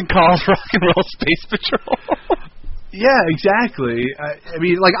movie even called Rock and Roll Space Patrol? Yeah, exactly. I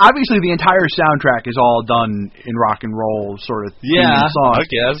mean, like, obviously the entire soundtrack is all done in rock and roll sort of songs. I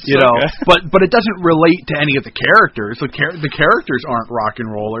guess. You know, but it doesn't relate to any of the characters. The characters aren't rock and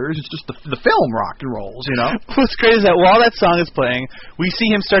rollers. It's just the film rock and rolls, you know? What's great is that while that song is playing, we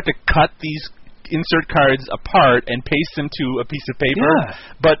see him start to cut these insert cards apart and paste them to a piece of paper.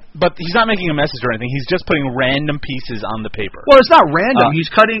 Yeah. But he's not making a message or anything. He's just putting random pieces on the paper. Well, it's not random.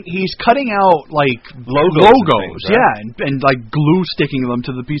 He's cutting out like logos, and like glue sticking them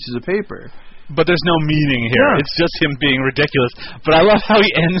to the pieces of paper. But there's no meaning here. Yeah. It's just him being ridiculous. But I love how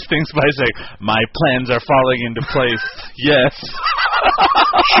he ends things by saying, "My plans are falling into place." Yes.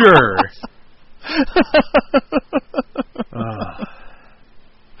 Sure.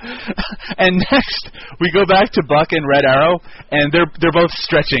 And next, we go back to Buck and Red Arrow, and they're both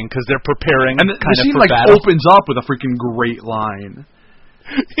stretching because they're preparing. And the scene like battle. opens up with a freaking great line.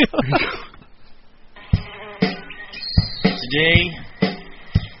 Today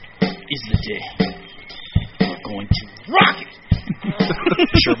is the day we're going to rock it.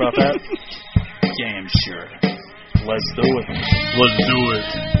 Sure about that? Damn sure. Let's do it. Let's do it.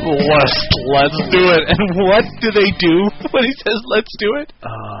 Let's do it. And what do they do when he says let's do it?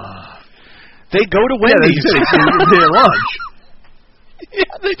 They go to Wendy's. Yeah, they lunch.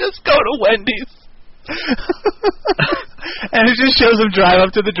 Yeah, they just go to Wendy's. And it just shows them drive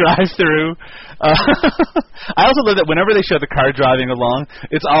up to the drive-thru. I also love that whenever they show the car driving along,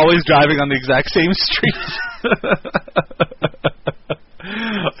 it's always driving on the exact same street.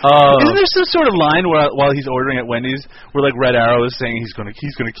 Isn't there some sort of line while he's ordering at Wendy's where like Red Arrow is saying he's gonna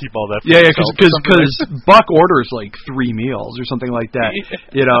keep all that? Yeah, because Buck orders like 3 meals or something like that,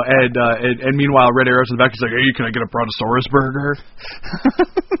 you know, and meanwhile Red Arrow's in the back. He's like, "Hey, can I get a Brontosaurus burger?"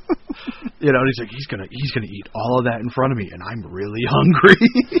 You know, and he's like, he's gonna eat all of that in front of me, and I'm really hungry.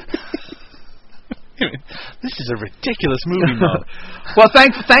 This is a ridiculous movie, Mo. Well,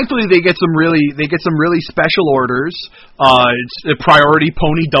 thankfully they get some really special orders. It's a priority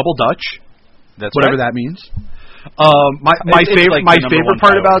pony double Dutch. That's whatever that means. My favorite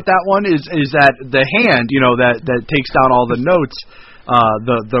part about that one is that the hand, you know, that takes down all the notes,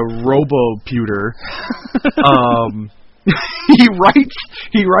 the robo-pewter. He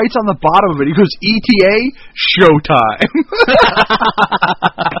writes on the bottom of it. He goes, ETA showtime.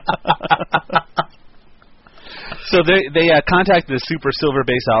 So they contacted the Super Silver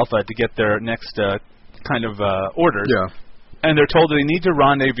Base Alpha to get their next kind of orders. Yeah. And they're told that they need to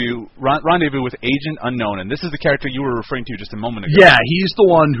rendezvous with Agent Unknown. And this is the character you were referring to just a moment ago. Yeah, he's the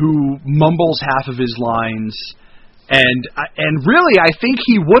one who mumbles half of his lines. And really, I think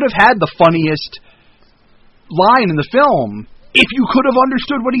he would have had the funniest line in the film if you could have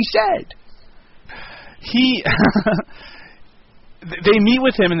understood what he said. They meet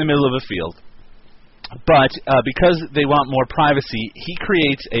with him in the middle of a field. But because they want more privacy, he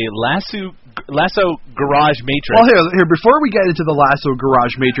creates a lasso garage matrix. Well, here before we get into the lasso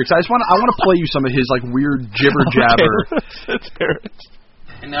garage matrix, I want to play you some of his like weird jibber jabber. Okay,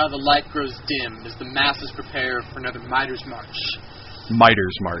 and now the light grows dim as the masses prepare for another Midas March.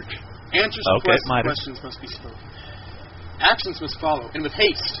 Midas March. Answers to questions must be spoken. Actions must follow, and with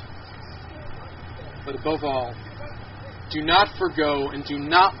haste. But above all, do not forgo and do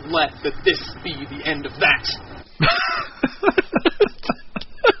not let this be the end of that.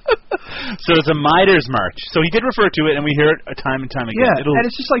 So it's a Midas March. So he did refer to it, and we hear it time and time again. Yeah, and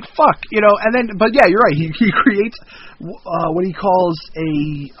it's just like, fuck, you know, and then, but yeah, you're right. He creates what he calls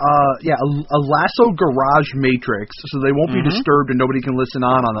a lasso garage matrix, so they won't be disturbed and nobody can listen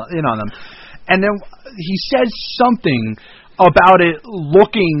in on them. And then he says something about it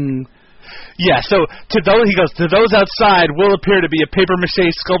looking... Yeah, so he goes, to those outside will appear to be a papier-mâché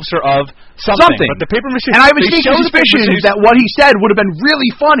sculpture of something. But the papier-mâché... And I have a sneaky suspicion that what he said would have been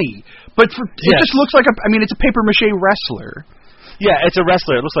really funny, but it just looks like it's a papier-mâché wrestler. Yeah, it's a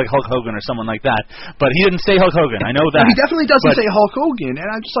wrestler. It looks like Hulk Hogan or someone like that. But he didn't say Hulk Hogan. I know that. He definitely doesn't say Hulk Hogan, and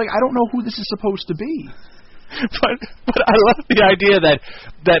I'm just like, I don't know who this is supposed to be. But I love the idea that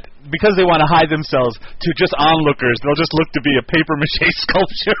because they want to hide themselves to just onlookers, they'll just look to be a papier-mâché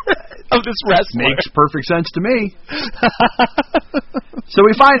sculpture of this wrestler. Makes perfect sense to me. So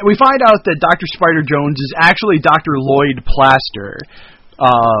we find out that Dr. Spider-Jones is actually Dr. Lloyd Plaster,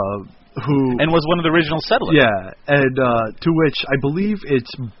 who was one of the original settlers. Yeah, and to which I believe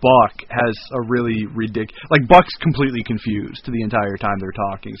it's Buck has a really ridiculous... Like, Buck's completely confused the entire time they're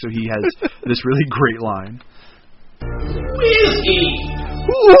talking, so he has this really great line. Who is he?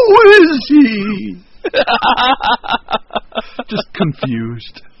 Who is he? Just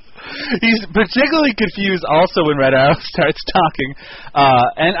confused. He's particularly confused also when Red Arrow starts talking.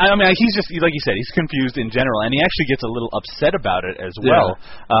 And I mean, he's just, like you said, he's confused in general, and he actually gets a little upset about it as well.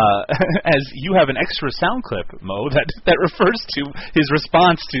 Yeah. As you have an extra sound clip, Mo, that refers to his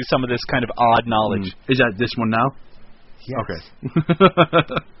response to some of this kind of odd knowledge. Is that this one now? Yes. Okay.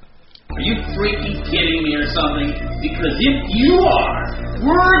 Are you freaking kidding me or something? Because if you are,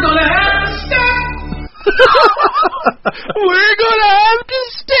 we're gonna have to stop! We're gonna have to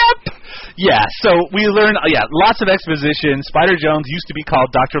step! Yeah, so we learn, lots of exposition. Spider-Jones used to be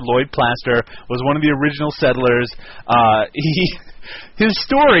called Dr. Lloyd Plaster, was one of the original settlers. His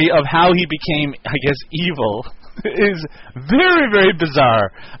story of how he became, I guess, evil is very, very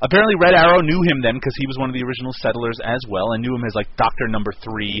bizarre. Apparently Red Arrow knew him then because he was one of the original settlers as well, and knew him as like Dr. Number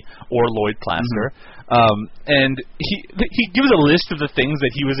 3 or Lloyd Plaster. And he gives a list of the things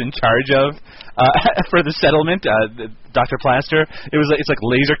that he was in charge of for the settlement. Dr. Plaster, it's like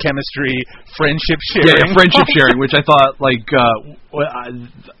laser chemistry, friendship sharing. Yeah, friendship sharing, which I thought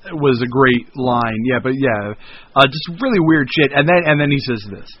was a great line. Yeah, but just really weird shit. And then he says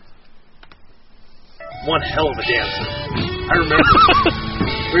this. One hell of a dancer. I remember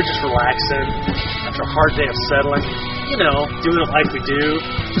we were just relaxing after a hard day of settling, doing it like we do.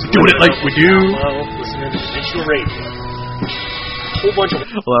 Just doing it like we do. Listening to dimensional radio. A whole bunch of...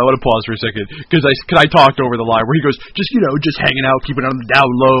 Well, I want to pause for a second, because I talked over the line where he goes, just hanging out, keeping it on the down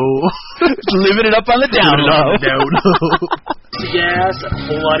low. Living it up on the down low. Gas and a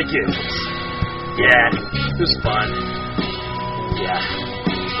whole lot of kids. Yeah, it was fun. Yeah,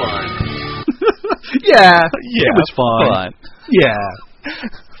 fun. It was fun. Yeah,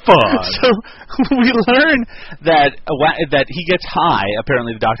 fun. So we learn that he gets high,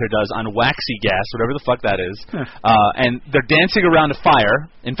 apparently the doctor does, on waxy gas, whatever the fuck that is. And they're dancing around a fire.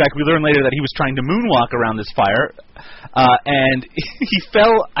 In fact, we learn later that he was trying to moonwalk around this fire. And he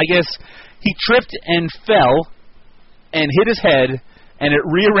fell, I guess, he tripped and fell and hit his head, and it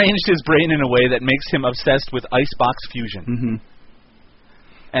rearranged his brain in a way that makes him obsessed with icebox fusion. Mm-hmm.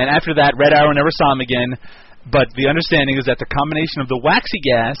 And after that, Red Arrow never saw him again, but the understanding is that the combination of the waxy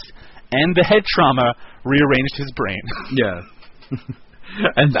gas and the head trauma rearranged his brain. Yeah.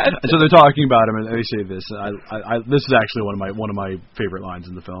 and so they're talking about him, and they say this. This is actually one of my favorite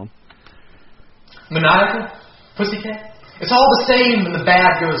lines in the film. Maniacal? Pussycat? It's all the same when the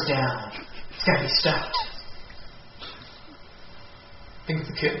bad goes down. It's gotta be stopped. Think of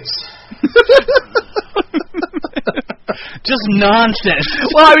the kids. Just nonsense.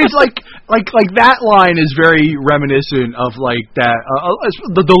 Well, I mean, it's like that line is very reminiscent of like that,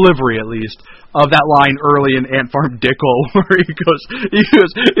 the delivery at least of that line early in Ant Farm Dickle, where he goes,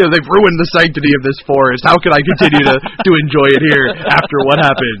 they've ruined the sanctity of this forest. How can I continue to enjoy it here after what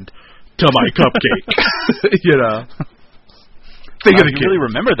happened to my cupcake? Think of the kid. You really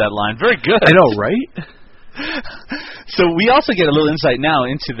remember that line. Very good. I know, right? So we also get a little insight now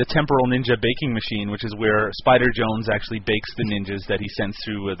into the temporal ninja baking machine, which is where Spider Jones actually bakes the ninjas that he sends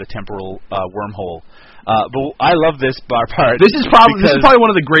through the temporal wormhole. But I love this part. This is probably one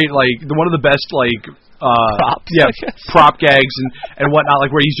of the great, one of the best, props, prop gags and whatnot,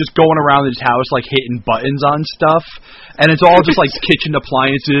 like where he's just going around his house like hitting buttons on stuff, and it's all just like kitchen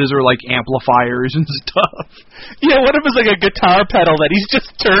appliances or like amplifiers and stuff. Yeah, one of them is like a guitar pedal that he's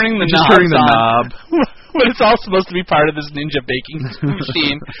just turning the knob. But it's all supposed to be part of this ninja baking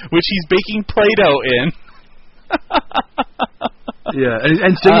machine, which he's baking Play-Doh in. Yeah,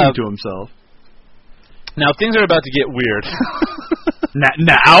 and singing to himself. Now things are about to get weird.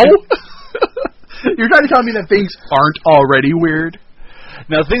 Now? You're trying to tell me that things aren't already weird?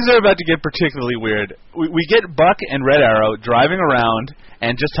 Now things are about to get particularly weird. We get Buck and Red Arrow driving around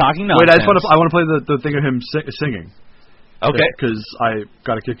and just talking nonsense. Wait, I want to play the thing of him singing. Okay. Because I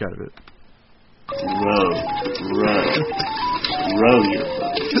got a kick out of it. Row your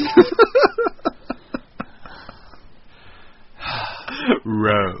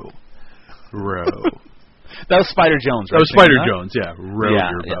boat. Row. That was Spider Jones, right? That was Spider Jones, yeah. Row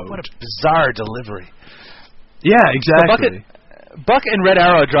your boat. What a bizarre delivery. Yeah, exactly. So Buck and Red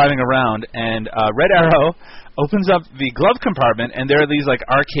Arrow are driving around, and Red Arrow opens up the glove compartment, and there are these like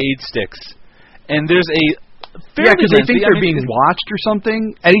arcade sticks. And there's a because they think they're being watched or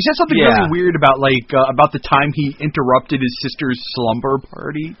something. And he said something really weird about about the time he interrupted his sister's slumber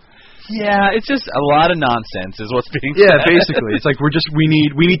party. Yeah, it's just a lot of nonsense is what's being said. Yeah, basically. It's like we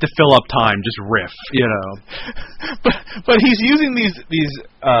need to fill up time, just riff, you know. But he's using these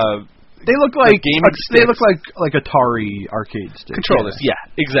they look like gaming they look like Atari arcade sticks. Controllers, yeah,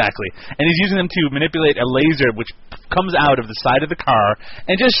 exactly. And he's using them to manipulate a laser which comes out of the side of the car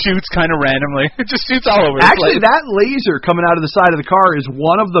and just shoots kind of randomly. It just shoots all over. Actually, that laser coming out of the side of the car is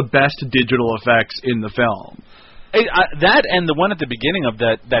one of the best digital effects in the film. That and the one at the beginning of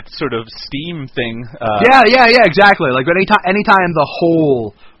that sort of steam thing. Yeah, exactly. Like anytime the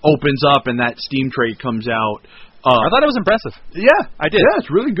hole opens up and that steam tray comes out. I thought it was impressive. Yeah, I did. Yeah,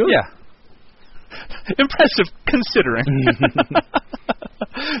 it's really good. Yeah. Impressive considering.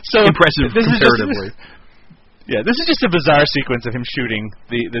 So impressive comparatively. This is just a bizarre sequence of him shooting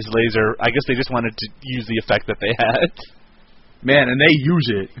this laser. I guess they just wanted to use the effect that they had. Man, and they use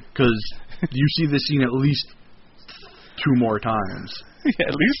it because you see this scene at least 2 more times. Yeah,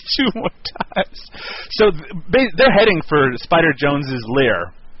 at least 2 more times. So they're heading for Spider Jones's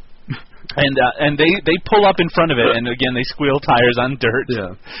lair. And they pull up in front of it, and again they squeal tires on dirt.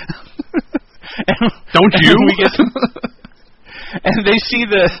 Yeah. Don't you? And they see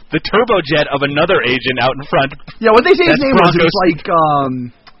the turbojet of another agent out in front. Yeah, what they say his name was? It was like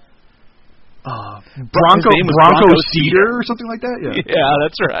Bronco Cedar or something like that. Yeah,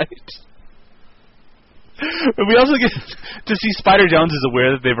 that's right. But we also get to see Spider Jones is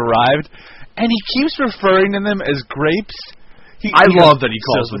aware that they've arrived, and he keeps referring to them as grapes. I love that he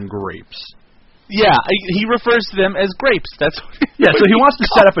calls them grapes. Yeah, he refers to them as grapes. That's what so he wants to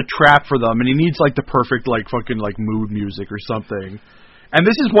set up a trap for them, and he needs like the perfect fucking mood music or something. And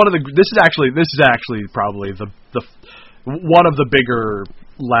this is this is actually probably the one of the bigger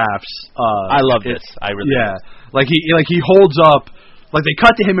laughs. I love this. I really do. He holds up. Like, they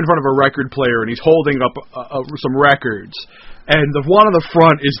cut to him in front of a record player, and he's holding up some records. And the one on the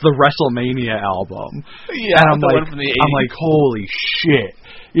front is the WrestleMania album. Yeah, and one from the 80s. I'm like, holy shit.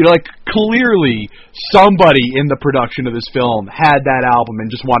 You know, clearly somebody in the production of this film had that album and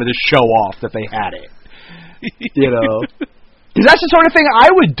just wanted to show off that they had it. You know? Because that's the sort of thing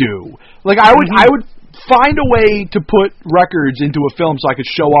I would do. Like, I would find a way to put records into a film so I could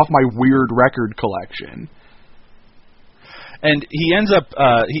show off my weird record collection. And he ends up,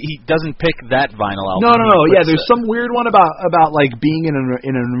 he doesn't pick that vinyl album. No. Yeah, there's some weird one about being in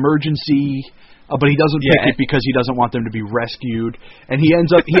an emergency, but he doesn't pick it because he doesn't want them to be rescued. And he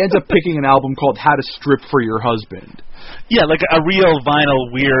ends up picking an album called How to Strip for Your Husband. Yeah, like a real vinyl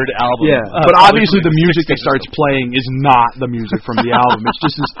weird album. Yeah, but obviously the music that starts playing is not the music from the album.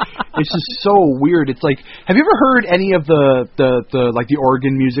 It's just so weird. It's like, have you ever heard any of the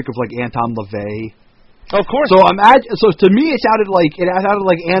organ music of Anton LaVey? Of course. So to me it sounded like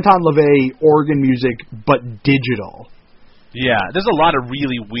Anton LaVey organ music but digital. Yeah, there's a lot of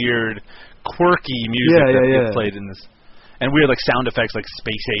really weird, quirky music that gets played in this, and weird sound effects, like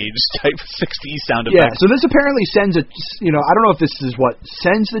Space Age type 60s sound effects. Yeah, so this apparently sends I don't know if this is what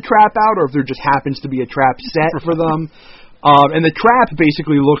sends the trap out or if there just happens to be a trap set for them. And the trap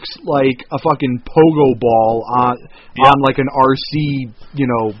basically looks like a fucking pogo ball on like an RC,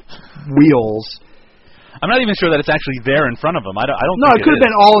 wheels. I'm not even sure that it's actually there in front of him. I don't. No, think it could have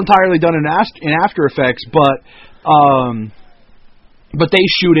been all entirely done in After Effects, but they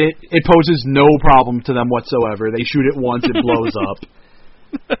shoot it. It poses no problem to them whatsoever. They shoot it once, it blows up.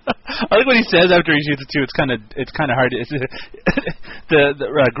 I like what he says after he shoots it too. It's kind of hard. The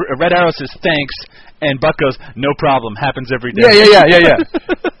Red Arrow says thanks, and Buck goes, no problem. Happens every day.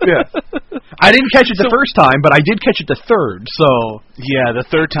 Yeah. I didn't catch it the first time, but I did catch it the third. So yeah, the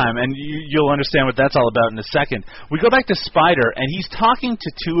third time, and you'll understand what that's all about in a second. We go back to Spider, and he's talking to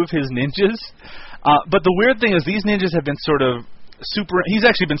two of his ninjas. But the weird thing is, these ninjas have been sort of he's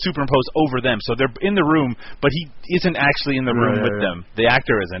actually been superimposed over them, so they're in the room, but he isn't actually in the room with them. The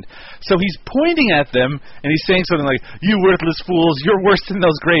actor isn't. So he's pointing at them, and he's saying something like, "You worthless fools, you're worse than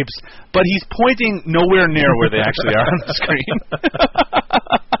those grapes." But he's pointing nowhere near where they actually are on the screen.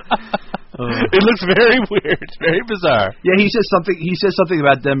 It looks very weird, very bizarre. Yeah, he says something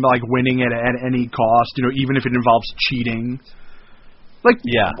about them like winning at any cost, even if it involves cheating. Like,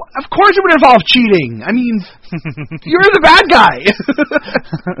 yeah. Of course it would involve cheating. I mean, you're the bad guy.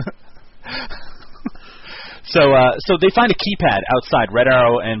 So they find a keypad outside. Red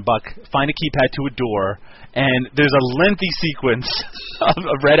Arrow and Buck find a keypad to a door, and there's a lengthy sequence of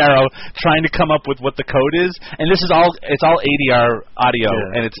Red Arrow trying to come up with what the code is. And it's all ADR audio,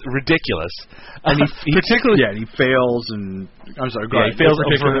 and it's ridiculous. And he fails. And I'm sorry, go ahead. He fails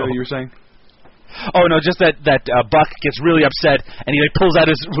over. You were saying? Oh no, just that Buck gets really upset and he pulls out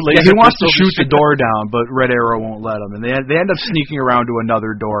his laser. Yeah, he wants to shoot the door down, but Red Arrow won't let him, and they end up sneaking around to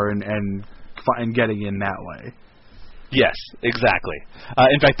another door and getting in that way. Yes, exactly.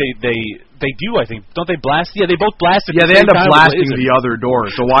 In fact, they do. I think, don't they blast? Yeah, they both blast. Yeah, they end up blasting the other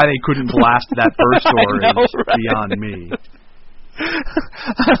door. So why they couldn't blast that first door is beyond me.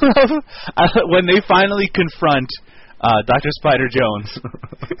 I love when they finally confront Dr. Spider-Jones.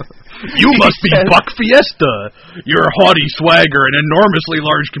 You must be Buck Fiesta. Your haughty swagger and enormously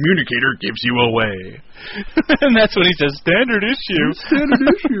large communicator gives you away. And that's when he says, standard issue. Standard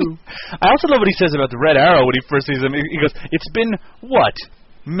issue. I also love what he says about the Red Arrow when he first sees him. He goes, it's been, what,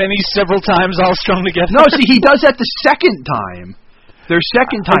 several times all strung together? No, see, he does that the second time. Their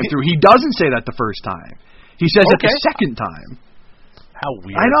second time through. He doesn't say that the first time. He says it the second time. How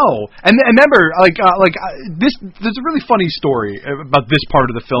weird. I know. And remember, there's a really funny story about this part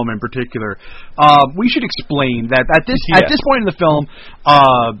of the film in particular. We should explain that at this point in the film,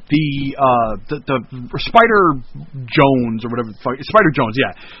 the Spider Jones or whatever, Spider Jones,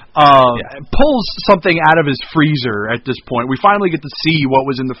 pulls something out of his freezer at this point. We finally get to see what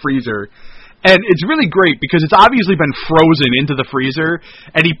was in the freezer. And it's really great because it's obviously been frozen into the freezer,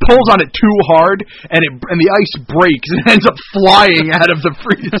 and he pulls on it too hard, and the ice breaks and ends up flying out of the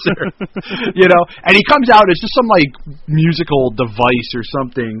freezer. And he comes out, it's just some musical device or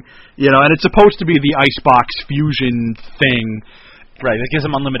something, and it's supposed to be the Icebox fusion thing. Right, that gives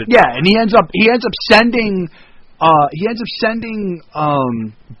him unlimited. Yeah, and he ends up sending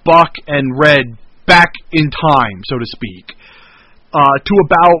Buck and Red back in time, so to speak, to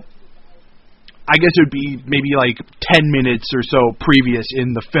about, I guess it would be maybe 10 minutes or so previous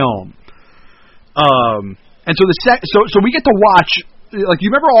in the film. And so so we get to watch, you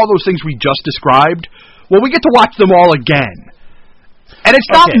remember all those things we just described? Well, we get to watch them all again. And it's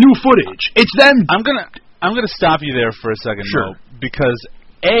not new footage. It's them. I'm gonna stop you there for a second, sure, though, because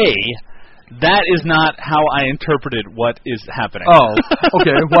that is not how I interpreted what is happening. Oh,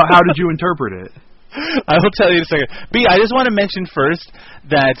 okay. Well, how did you interpret it? I will tell you in a second. B, I just want to mention first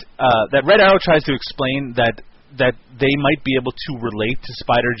that Red Arrow tries to explain that they might be able to relate to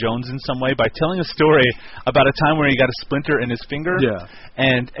Spider Jones in some way by telling a story about a time where he got a splinter in his finger. Yeah.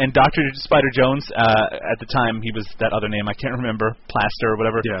 And Dr. Spider Jones, at the time he was that other name I can't remember, Plaster or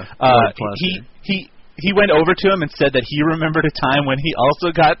whatever. Yeah. He went over to him and said that he remembered a time when he also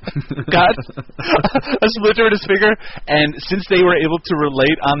got a splinter in his finger, and since they were able to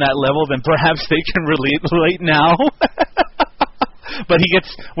relate on that level, then perhaps they can relate now. But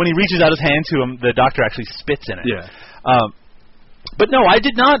when he reaches out his hand to him, the doctor actually spits in it. Yeah. But no, I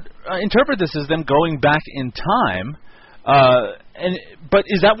did not interpret this as them going back in time. But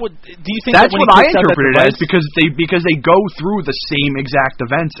is that what? Do you think that's that when what I interpreted it as? Because they go through the same exact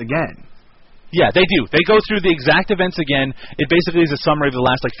events again. Yeah, they do. They go through the exact events again. It basically is a summary of the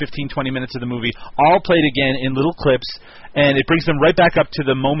last 15, 20 minutes of the movie, all played again in little clips, and it brings them right back up to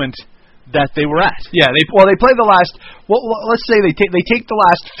the moment that they were at. Yeah, they play the last. Well, let's say they take the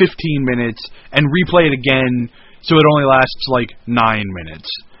last 15 minutes and replay it again, so it only lasts 9 minutes.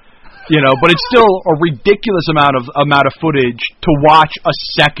 But it's still a ridiculous amount of footage to watch a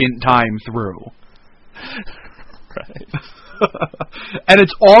second time through. Right. And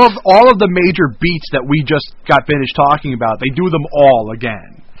it's all of the major beats that we just got finished talking about. They do them all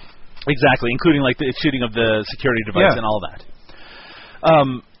again. Exactly, including like the shooting of the security device and all that.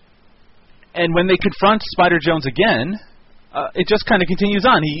 And when they confront Spider-Jones again, it just kind of continues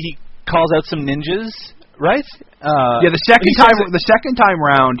on. He calls out some ninjas, right? The second time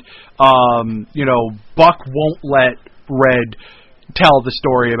round, Buck won't let Red tell the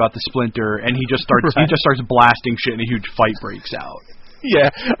story about the Splinter, and he just starts blasting shit, and a huge fight breaks out. Yeah,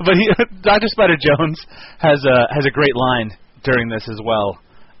 but Dr. Spider-Jones has a great line during this as well.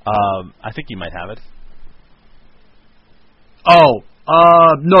 I think you might have it.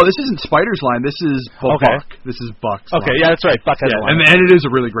 No, this isn't Spider's line. This is Buck. This is Buck's line. Yeah, that's right. Buck has a line. And it is a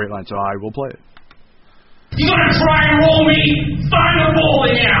really great line, so I will play it. You gonna try and roll me? Find a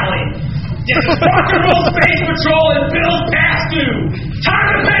bowling alley. This is Rock and Roll Space Patrol and Bill Pascu. Time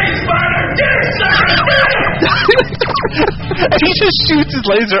to pay, Spider. Get it, Spider. He just shoots his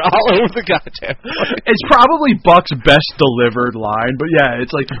laser all over the goddamn place. It's probably Buck's best delivered line, but yeah,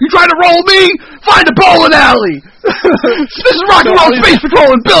 it's like, you trying to roll me? Find a bowling alley. This is Rock and Roll Space Patrol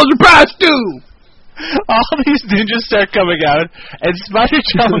and Bill Pascu. All these ninjas start coming out, and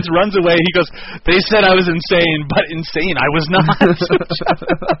Spider-Jones runs away. He goes, they said I was insane, but insane I was not.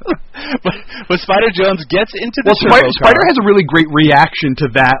 but Spider-Jones gets into the turbo car. Spider has a really great reaction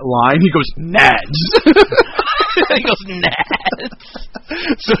to that line. He goes, Nads. He goes, Nads.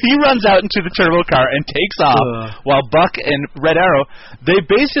 So he runs out into the turbo car and takes off, while Buck and Red Arrow, they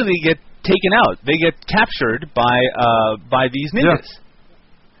basically get taken out. They get captured by these ninjas. Yeah.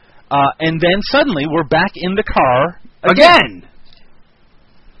 And then suddenly we're back in the car again.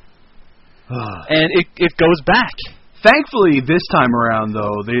 And it goes back. Thankfully, this time around,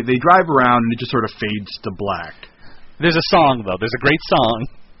 though, they drive around and it just sort of fades to black. There's a song, though. There's a great song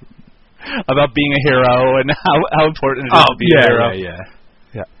about being a hero and how important it is to be a hero.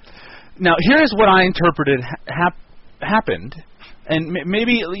 Yeah. Now, here's what I interpreted happened, and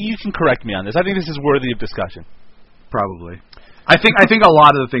maybe you can correct me on this. I think this is worthy of discussion. Probably. I think a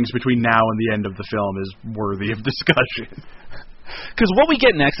lot of the things between now and the end of the film is worthy of discussion. Because what we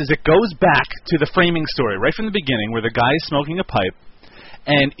get next is it goes back to the framing story right from the beginning, where the guy is smoking a pipe,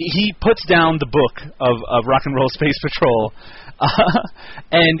 and he puts down the book of Rock and Roll Space Patrol,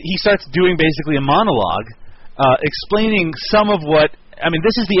 and he starts doing basically a monologue, explaining some of what. I mean,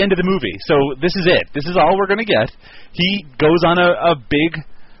 this is the end of the movie, so this is it. This is all we're going to get. He goes on a big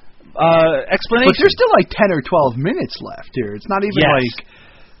explanation. But there's still like 10 or 12 minutes left here. It's not even like,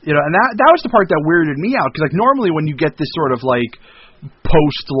 and that was the part that weirded me out, because like normally when you get this sort of like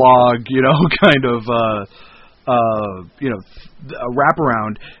post-log, kind of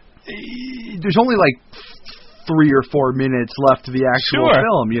wraparound, there's only like 3 or 4 minutes left to the actual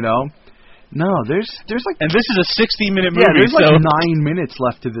film, No, there's like, and this is a 60-minute movie. Yeah, there's like 9 minutes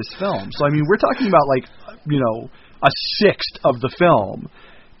left to this film. So I mean, we're talking about like a sixth of the film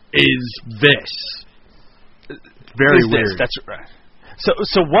is this. Very weird. That's right.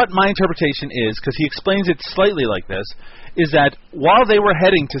 So what my interpretation is, because he explains it slightly like this, is that while they were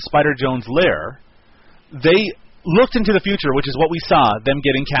heading to Spider-Jones' lair, they looked into the future, which is what we saw, them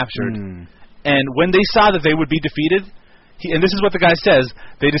getting captured. And when they saw that they would be defeated, and this is what the guy says,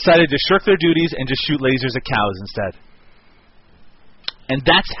 they decided to shirk their duties and just shoot lasers at cows instead. And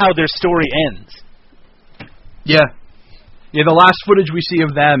that's how their story ends. Yeah. Yeah, the last footage we see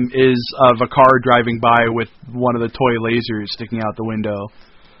of them is of a car driving by with one of the toy lasers sticking out the window.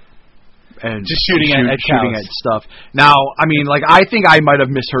 And just shooting at stuff. Now, I mean, like, I think I might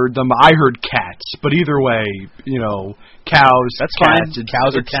have misheard them. I heard cats, but either way, cows, that's cats, fine.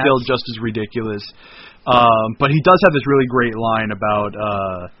 Cows are still just as ridiculous. But he does have this really great line about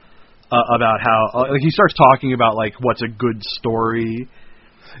how he starts talking about like what's a good story.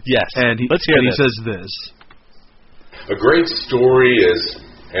 Yes, and he says this. A great story is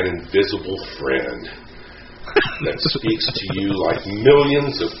an invisible friend that speaks to you like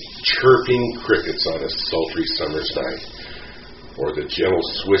millions of chirping crickets on a sultry summer's night, or the gentle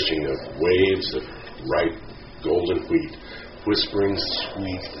swishing of waves of ripe golden wheat whispering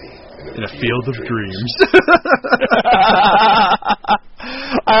sweetly in a field of dreams.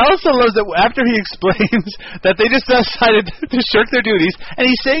 I also love that after he explains that they just decided to shirk their duties, and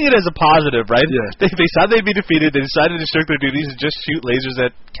he's saying it as a positive, right? Yeah. They saw they'd be defeated, they decided to shirk their duties and just shoot lasers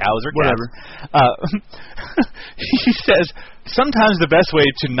at cows or whatever. He says, sometimes the best way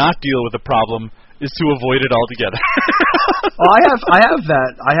to not deal with a problem is to avoid it altogether. Well, I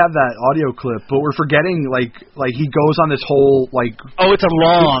have that audio clip, but we're forgetting like he goes on this whole like. Oh, it's a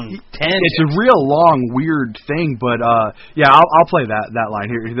long tangent. It's a real long weird thing, but yeah, I'll play that line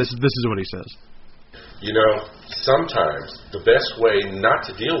here. This is what he says. You know, sometimes the best way not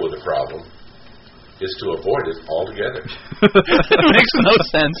to deal with a problem is to avoid it altogether. It makes no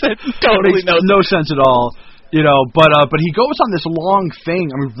sense. It totally makes no sense at all. You know, but he goes on this long thing,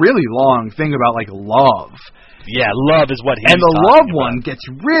 I mean, really long thing about, like, love. Yeah, love is what he's And the love one gets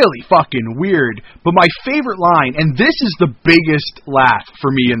really fucking weird. But my favorite line, and this is the biggest laugh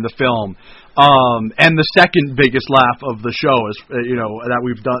for me in the film, and the second biggest laugh of the show is, that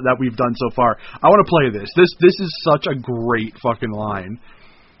we've done so far. I want to play this. This is such a great fucking line.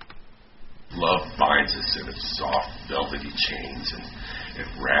 Love binds us in its soft, velvety chains, and it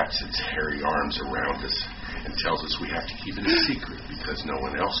wraps its hairy arms around us and tells us we have to keep it a secret because no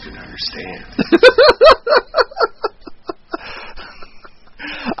one else can understand.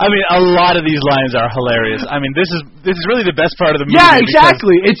 I mean, a lot of these lines are hilarious. I mean, this is really the best part of the movie. Yeah,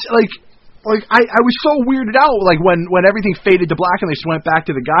 exactly. It's like I was so weirded out, like when everything faded to black and they just went back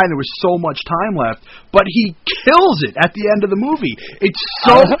to the guy and there was so much time left, but he kills it at the end of the movie. It's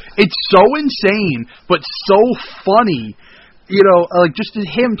so insane, but so funny. You know, like just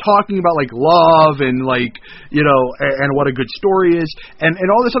him talking about like love and like, you know, and what a good story is and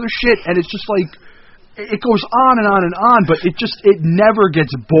all this other shit, and it's just like it goes on and on and on, but it never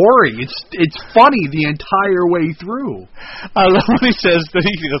gets boring. It's funny the entire way through. I love when he says that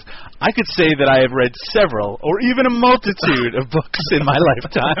he goes, I could say that I have read several or even a multitude of books in my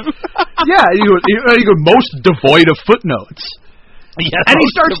lifetime. Yeah, he goes most devoid of footnotes. Yes, and he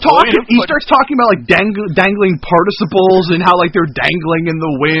starts talking about like dangling participles and how like they're dangling in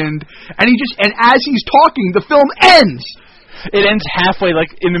the wind, and as he's talking, the film ends. It ends halfway,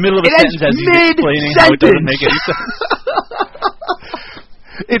 like in the middle of a sentence as he's explaining how it doesn't make any sense.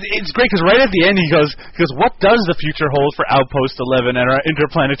 It's great because right at the end he goes, what does the future hold for Outpost 11 and our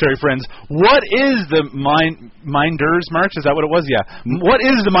interplanetary friends? What is the Minders March? Is that what it was? Yeah. What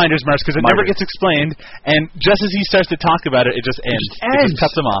is the Minders March? Because it never gets explained, and just as he starts to talk about it, it just ends. It just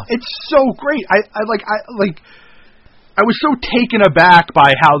cuts him off. It's so great. I was so taken aback by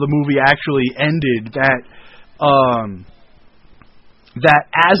how the movie actually ended that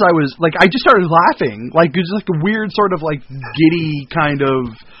as I was, like, I just started laughing. Like, it was like a weird sort of, like, giddy kind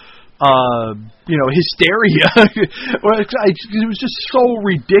of, hysteria. It was just so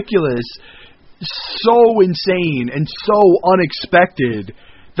ridiculous, so insane, and so unexpected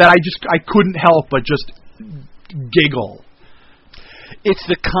that I couldn't help but just giggle. It's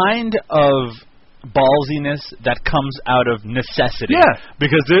the kind of ballsiness that comes out of necessity. Yeah.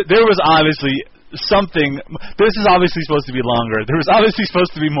 Because there was obviously something. This is obviously supposed to be longer. There was obviously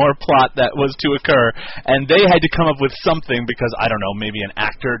supposed to be more plot that was to occur, and they had to come up with something because, I don't know, maybe an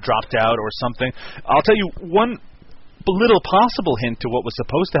actor dropped out or something. I'll tell you one little possible hint to what was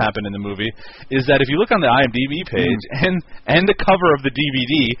supposed to happen in the movie is that if you look on the IMDb page and the cover of the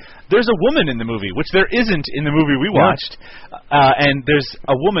DVD, there's a woman in the movie, which there isn't in the movie we watched. And there's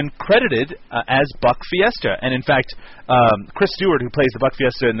a woman credited as Buck Fiesta. And in fact, Chris Stewart, who plays the Buck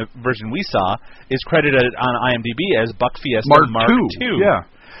Fiesta in the version we saw, is credited on IMDb as Buck Fiesta Mark II. Yeah.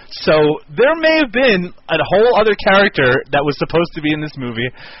 So there may have been a whole other character that was supposed to be in this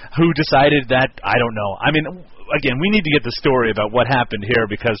movie who decided that, I don't know. I mean, again, we need to get the story about what happened here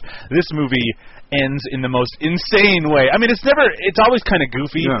because this movie ends in the most insane way. I mean, it's always kind of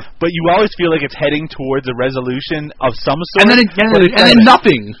goofy, but you always feel like it's heading towards a resolution of some sort. And then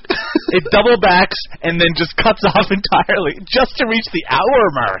nothing. It double backs and then just cuts off entirely just to reach the hour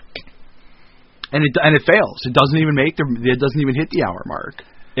mark. And it fails. It doesn't even hit the hour mark.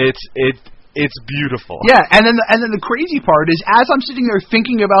 It's beautiful. Yeah, and then the crazy part is, as I'm sitting there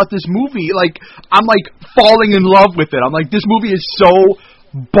thinking about this movie, like I'm like falling in love with it. I'm like, this movie is so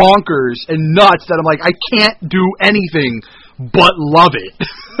bonkers and nuts that I'm like, I can't do anything but love it.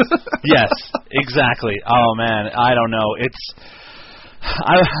 Yes, exactly. Oh man, I don't know.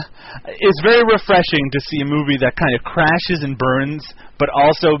 It's very refreshing to see a movie that kind of crashes and burns, but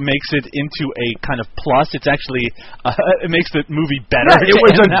also makes it into a kind of plus. It's actually it makes the movie better. Yeah, it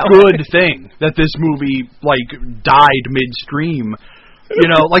was a good thing that this movie like died midstream. You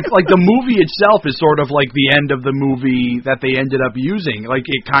know, like the movie itself is sort of like the end of the movie that they ended up using. Like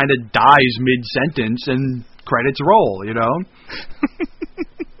it kind of dies mid-sentence and credits roll. You know.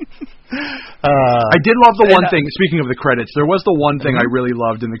 I did love the one thing, speaking of the credits, there was the one thing I really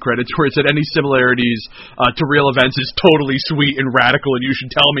loved in the credits where it said any similarities to real events is totally sweet and radical and you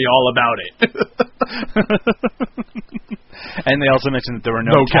should tell me all about it. And they also mentioned that there were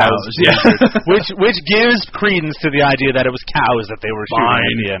no cows. Yeah. which gives credence to the idea that it was cows that they were shooting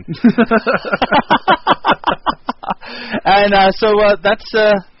at the end. And so that's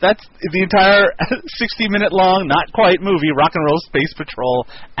the entire 60-minute long, not quite movie, Rock and Roll Space Patrol.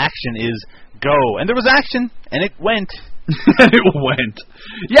 Action is go. And there was action, and it went. It went.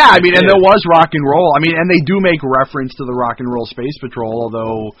 Yeah, I mean, and there was rock and roll. I mean, and they do make reference to the Rock and Roll Space Patrol,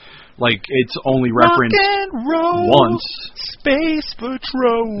 although, like, it's only referenced rock and roll, once. Space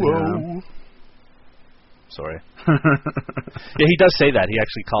Patrol. Yeah. Sorry. Yeah, he does say that. He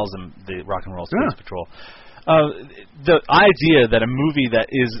actually calls them the Rock and Roll Space Patrol. The idea that a movie that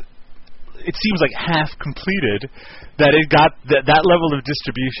is, it seems like half completed, that it got that level of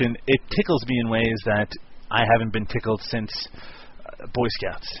distribution, it tickles me in ways that I haven't been tickled since Boy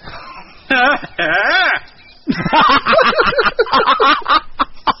Scouts.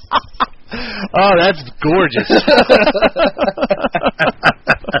 Oh, that's gorgeous.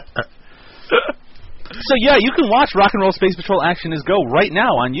 So yeah, you can watch Rock and Roll Space Patrol Action Is Go right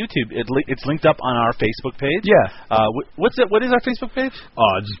now on YouTube. It's linked up on our Facebook page. Yeah. What is our Facebook page?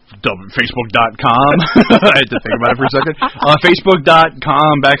 It's Facebook.com. I had to think about it for a second.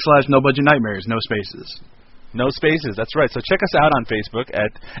 Facebook.com/NoBudgetNightmares. No spaces. No spaces. That's right. So check us out on Facebook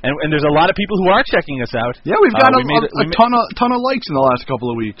and there's a lot of people who are checking us out. Yeah, we've got a ton of likes in the last couple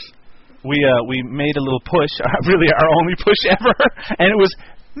of weeks. We made a little push, really our only push ever, and it was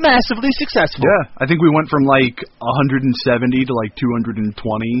massively successful. Yeah, I think we went from like 170 to like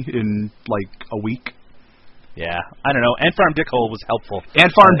 220 in like a week. Yeah, I don't know. Ant Farm Dickhole was helpful.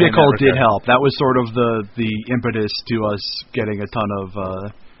 Ant Farm Dickhole did help. That was sort of the impetus to us getting a ton of.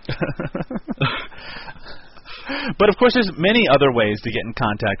 But of course, there's many other ways to get in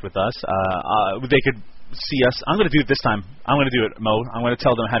contact with us. They could see us. I'm going to do it this time. I'm going to do it, Mo. I'm going to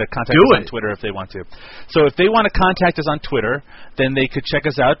tell them how to contact us on Twitter if they want to. So if they want to contact us on Twitter, then they could check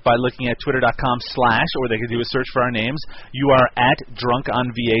us out by looking at twitter.com/ or they could do a search for our names. You are at Drunk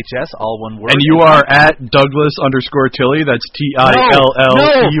on VHS, all one word. And you are at Douglas_Tilley. That's TILLEY. No,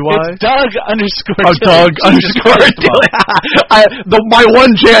 it's Doug_Tilley. Oh, Doug_Tilley. My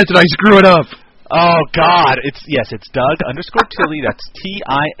one chance and I screw it up. Oh God! It's Doug_Tilley. That's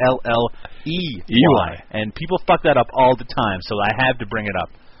TILLEY. And people fuck that up all the time, so I had to bring it up.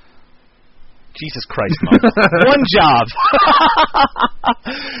 Jesus Christ, Mo. One job.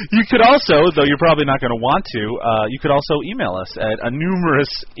 You could also, though you're probably not going to want to, you could also email us at numerous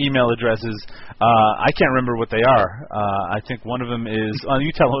email addresses. I can't remember what they are. I think one of them is.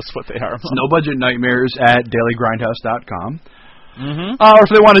 You tell us what they are. SnowBudgetNightmares@dailygrindhouse.com. Or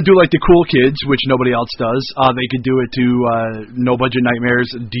if they want to do like the cool kids, which nobody else does, they could do it to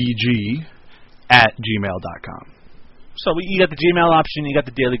NoBudgetNightmaresDG@gmail.com. So you got the Gmail option, you got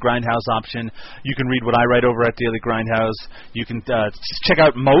the Daily Grindhouse option. You can read what I write over at Daily Grindhouse. You can check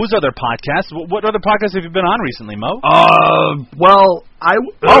out Mo's other podcasts. What other podcasts have you been on recently, Mo? Well,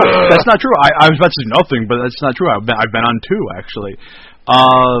 that's not true. I was about to say nothing, but that's not true. I've been on two actually.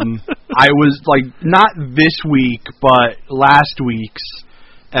 I was like not this week, but last week's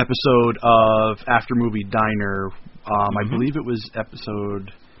episode of After Movie Diner. I believe it was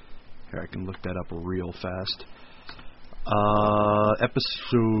episode. Here, I can look that up real fast.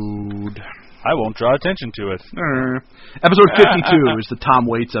 Episode. I won't draw attention to it. Episode 52 is the Tom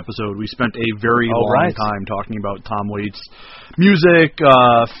Waits episode. We spent a very long time talking about Tom Waits' music,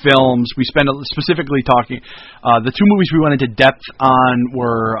 films. We spent specifically talking. The two movies we went into depth on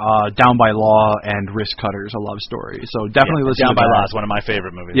were Down by Law and Wrist Cutters, a love story. So definitely listen to Down by Law is one of my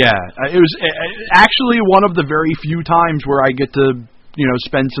favorite movies. Yeah, it was actually one of the very few times where I get to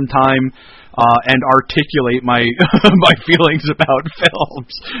spend some time and articulate my my feelings about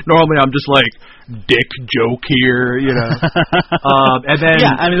films. Normally, I'm just like dick joke here, and then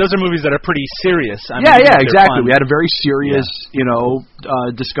I mean those are movies that are pretty serious. Exactly. We had a very serious,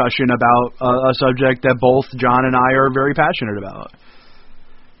 discussion about a subject that both John and I are very passionate about.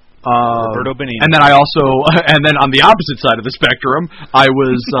 Roberto Benigni. And then I also, and then on the opposite side of the spectrum, I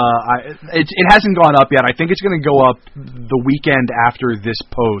was, it hasn't gone up yet. I think it's going to go up the weekend after this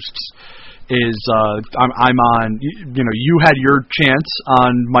posts. I'm on, you had your chance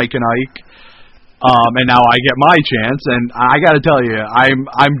on Mike and Ike, and now I get my chance, and I got to tell you, I'm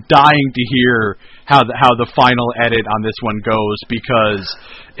dying to hear how the final edit on this one goes, because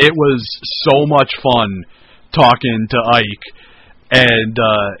it was so much fun talking to Ike. And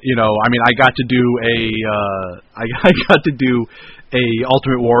I got to do a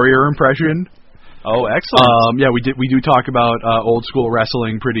Ultimate Warrior impression. Oh, excellent! We do talk about old school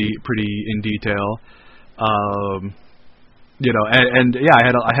wrestling pretty in detail. I had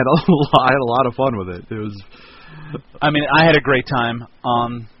a lot of fun with it. It was. I mean, I had a great time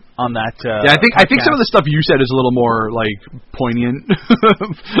on on that. I think some of the stuff you said is a little more like poignant.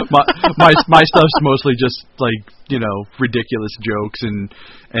 my stuff's mostly just like ridiculous jokes and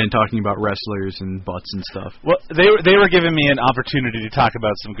talking about wrestlers and butts and stuff. Well, they were giving me an opportunity to talk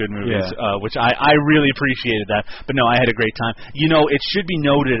about some good movies, which I really appreciated that. But no, I had a great time. It should be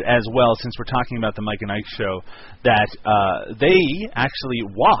noted as well, since we're talking about the Mike and Ike show, that they actually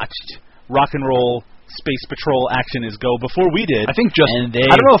watched Rock and Roll Space Patrol Action Is Go before we did. I think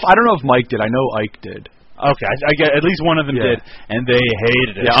I don't know if Mike did. I know Ike did. Okay, I get at least one of them did, and they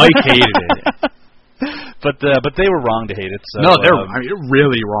hated it. Yeah, Ike hated it. But they were wrong to hate it. So, no, they're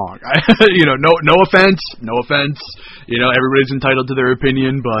really wrong. No offense. Everybody's entitled to their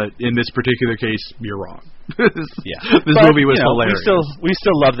opinion, but in this particular case, you're wrong. This movie was hilarious. We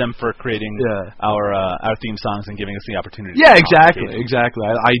still love them for creating our theme songs and giving us the opportunity. Yeah, exactly.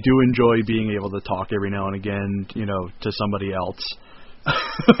 I do enjoy being able to talk every now and again, to somebody else.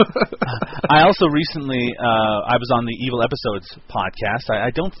 I also recently I was on the Evil Episodes podcast. I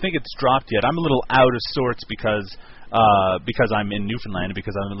don't think it's dropped yet. I'm a little out of sorts because I'm in Newfoundland and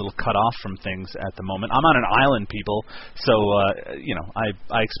because I'm a little cut off from things at the moment. I'm on an island, people, so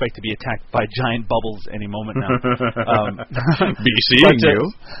I expect to be attacked by giant bubbles any moment now. Be seeing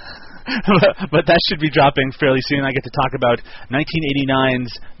you. But that should be dropping fairly soon. I get to talk about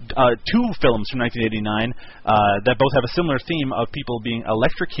 1989's two films from 1989 that both have a similar theme of people being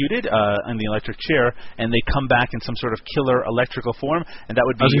electrocuted in the electric chair, and they come back in some sort of killer electrical form. And that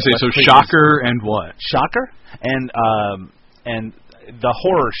would be I was going to say, so Shocker and what? Shocker and the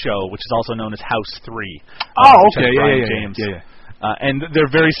horror show, which is also known as House 3. Okay, James. Yeah. And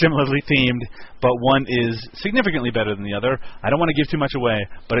they're very similarly themed, but one is significantly better than the other. I don't want to give too much away,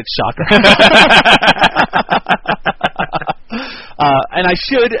 but it's Shocker. And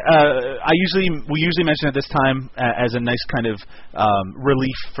we usually mention at this time as a nice kind of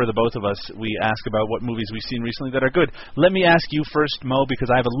relief for the both of us. We ask about what movies we've seen recently that are good. Let me ask you first, Mo,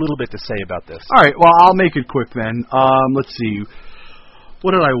 because I have a little bit to say about this. All right, well, I'll make it quick then. Let's see.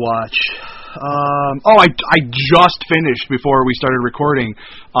 What did I watch? I just finished before we started recording.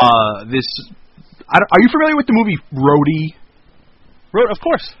 Are you familiar with the movie Roadie? Of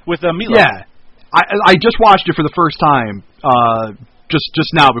course, with Meatloaf. Yeah, I just watched it for the first time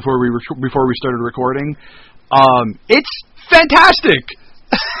just now before we started recording. It's fantastic.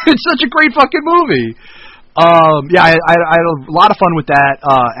 It's such a great fucking movie. I had a lot of fun with that,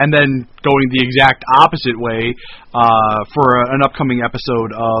 and then going the exact opposite way for an upcoming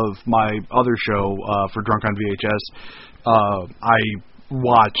episode of my other show for Drunk on VHS. I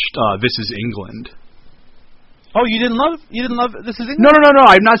watched This Is England. Oh, you didn't love This Is England? No.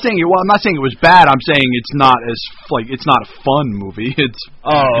 I'm not saying it. Well, I'm not saying it was bad. I'm saying it's not it's not a fun movie. It's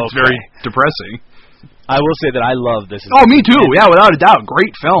very depressing. I will say that I love this. Oh, me too. Yeah, without a doubt,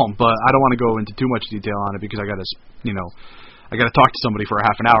 great film. But I don't want to go into too much detail on it because I got to talk to somebody for a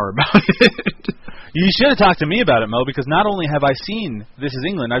half an hour about it. You should have talked to me about it, Mo, because not only have I seen This Is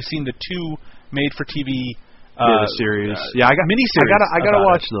England, I've seen the two made-for-TV. The series. I got miniseries. I gotta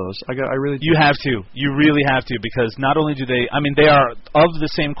watch those. I really do. You have to. You really have to, because not only do they are of the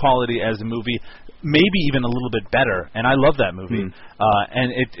same quality as the movie, maybe even a little bit better, and I love that movie.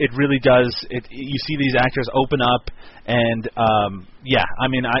 And it really does. You see these actors open up, and I'm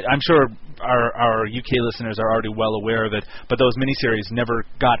sure our UK listeners are already well aware of it, but those miniseries never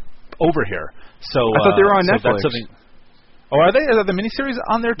got over here. So I thought they were on Netflix. Are they? Are the miniseries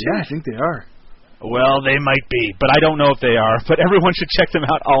on there too? Yeah, I think they are. Well, they might be, but I don't know if they are. But everyone should check them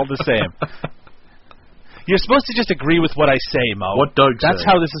out all the same. You're supposed to just agree with what I say, Mo. What Doug says. That's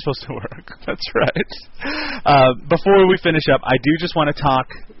how this is supposed to work. That's right. Before we finish up, I do just want to talk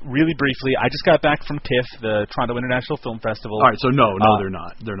really briefly. I just got back from TIFF, the Toronto International Film Festival. All right, so no, they're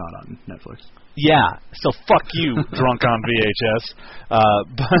not. They're not on Netflix. Yeah, so fuck you, Drunk on VHS.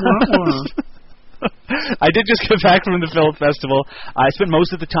 I did just get back from the film festival. I spent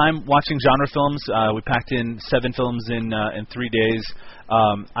most of the time watching genre films. We packed in 7 films in 3 days.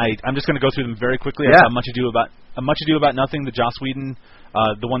 I'm just going to go through them very quickly. Yeah. I saw Much Ado About Nothing, the Joss Whedon,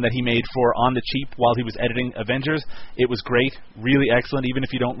 the one that he made for On the Cheap while he was editing Avengers. It was great, really excellent. Even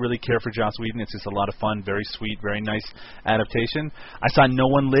if you don't really care for Joss Whedon, it's just a lot of fun, very sweet, very nice adaptation. I saw No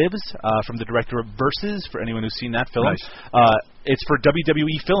One Lives from the director of Versus, for anyone who's seen that film. Nice. It's for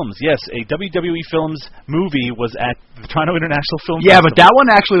WWE Films. Yes, a WWE Films movie was at the Toronto International Film Festival. Yeah, but that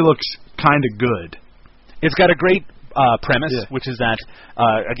one actually looks kind of good. It's got a great premise, which is that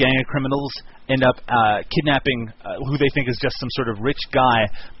a gang of criminals end up kidnapping who they think is just some sort of rich guy,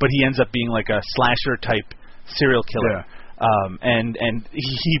 but he ends up being like a slasher-type serial killer. and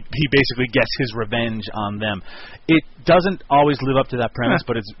he basically gets his revenge on them. It doesn't always live up to that premise,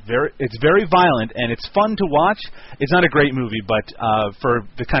 but it's very violent and it's fun to watch. It's not a great movie, but for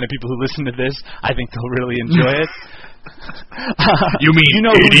the kind of people who listen to this, I think they'll really enjoy it. You mean you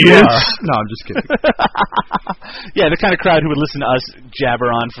know idiots? Who you are. No, I'm just kidding. Yeah, the kind of crowd who would listen to us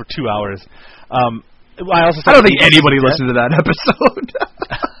jabber on for 2 hours. I don't think anybody listened to that episode.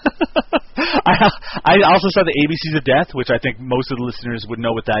 I also saw the ABCs of Death, which I think most of the listeners would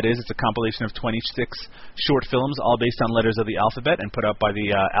know what that is. It's a compilation of 26 short films, all based on letters of the alphabet, and put out by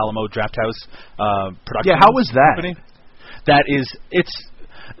the Alamo Drafthouse production. Yeah, how was that? Company. That is,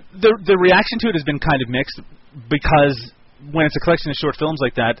 the reaction to it has been kind of mixed, because when it's a collection of short films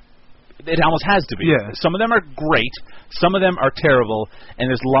like that, it almost has to be. Yeah. Some of them are great, some of them are terrible, and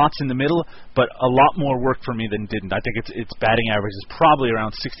there's lots in the middle, but a lot more worked for me than didn't. I think its batting average is probably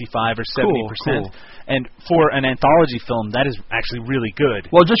around 65 or 70%. Cool. And for an anthology film, that is actually really good.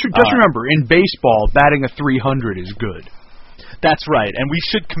 Well, just remember, in baseball, batting a 300 is good. That's right, and we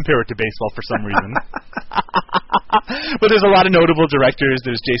should compare it to baseball for some reason. But there's a lot of notable directors.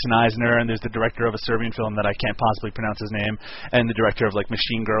 There's Jason Eisner, and there's the director of a Serbian film that I can't possibly pronounce his name, and the director of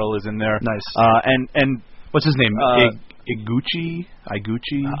Machine Girl is in there. Nice. And what's his name? Iguchi?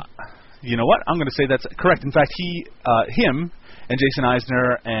 You know what? I'm going to say that's correct. In fact, him and Jason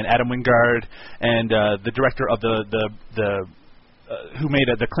Eisner and Adam Wingard and the director of the who made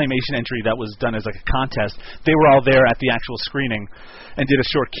the claymation entry that was done as a contest, they were all there at the actual screening and did a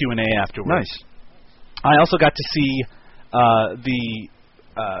short Q&A afterwards. Nice. I also got to see the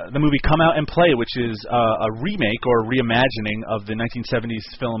movie Come Out and Play, which is a remake or reimagining of the 1970s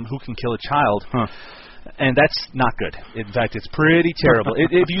film Who Can Kill a Child. Huh. And that's not good. In fact, it's pretty terrible.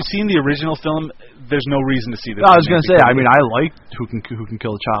 If you've seen the original film, there's no reason to see this. I was going to say, I liked Who Can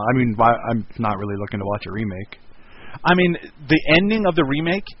Kill a Child. I'm not really looking to watch a remake. The ending of the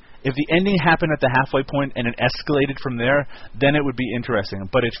remake, if the ending happened at the halfway point and it escalated from there, then it would be interesting.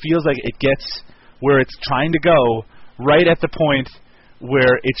 But it feels like it gets where it's trying to go right at the point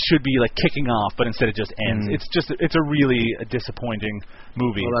where it should be kicking off, but instead it just ends. It's a really disappointing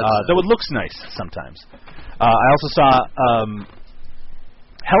movie. Though it looks nice sometimes. I also saw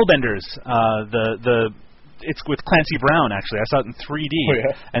Hellbenders, it's with Clancy Brown, actually. I saw it in 3D,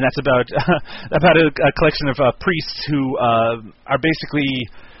 and that's about a collection of priests who are basically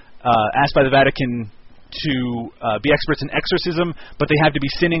asked by the Vatican to be experts in exorcism, but they have to be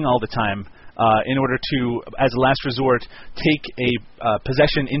sinning all the time in order to, as a last resort, take a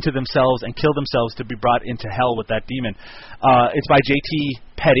possession into themselves and kill themselves to be brought into hell with that demon. It's by J.T.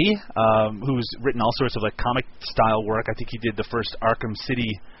 Petty, who's written all sorts of comic-style work. I think he did the first the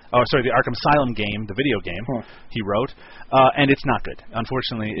Arkham Asylum game, the video game, he wrote, and it's not good.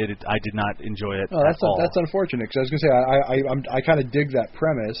 Unfortunately, I did not enjoy it at all. That's unfortunate, because I was going to say, I kind of dig that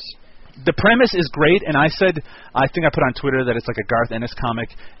premise. The premise is great, and I think I put on Twitter that it's like a Garth Ennis comic,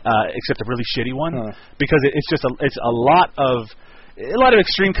 except a really shitty one, because it's a lot of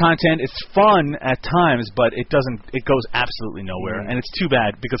extreme content. It's fun at times, but it goes absolutely nowhere, and it's too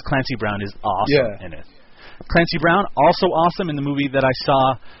bad because Clancy Brown is awesome in it. Clancy Brown, also awesome in the movie that I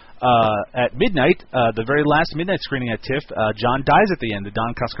saw at midnight, the very last midnight screening at TIFF. John Dies at the End, the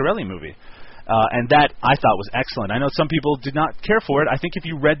Don Coscarelli movie. And that I thought was excellent. I know some people did not care for it. I think if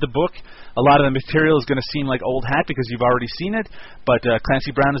you read the book, a lot of the material is going to seem like old hat because you've already seen it. But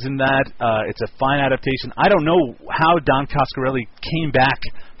Clancy Brown is in that. It's a fine adaptation. I don't know how Don Coscarelli came back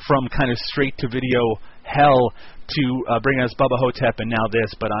from kind of straight-to-video hell to bring us Bubba Hotep and now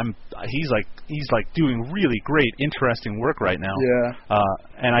this. But he's doing really great, interesting work right now. Yeah.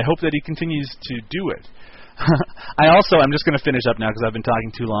 And I hope that he continues to do it. I'm just going to finish up now because I've been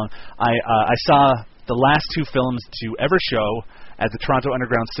talking too long. I saw the last two films to ever show at the Toronto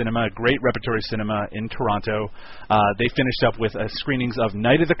Underground Cinema, a great repertory cinema in Toronto. They finished up with screenings of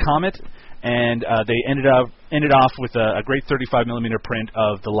Night of the Comet, and they ended off with a great 35mm print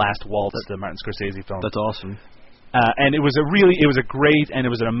of The Last Waltz, the Martin Scorsese film. That's awesome. And it was a great and it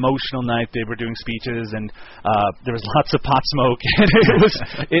was an emotional night. They were doing speeches and there was lots of pot smoke. And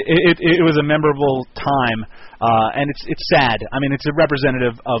it was a memorable time. And it's sad. It's a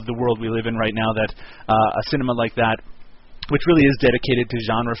representative of the world we live in right now that a cinema like that, which really is dedicated to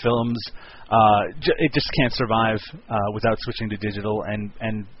genre films, it just can't survive without switching to digital. And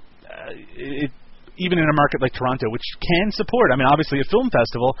even in a market like Toronto, which can support, obviously a film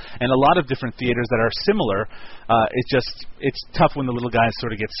festival and a lot of different theaters that are similar, it's tough when the little guys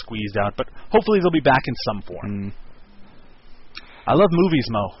sort of get squeezed out. But hopefully they'll be back in some form. I love movies,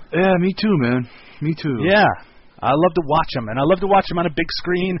 Mo. Yeah, me too, man. Me too. Yeah. I love to watch them, and I love to watch them on a big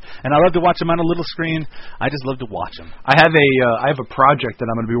screen, and I love to watch them on a little screen. I just love to watch them. I have a project that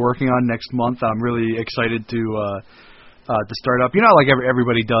I'm going to be working on next month. I'm really excited to start up. You know, like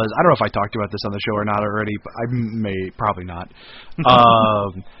everybody does. I don't know if I talked about this on the show or not already, but I may, probably not.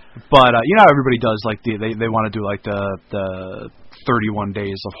 But you know, everybody does like they want to do like the 31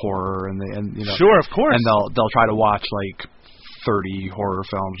 days of horror, and you know, sure, of course, and they'll try to watch like 30 horror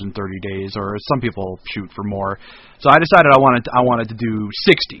films in 30 days, or some people shoot for more. So I decided I wanted to do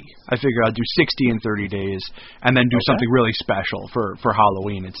 60. I figured I'd do 60 in 30 days, and then do something really special for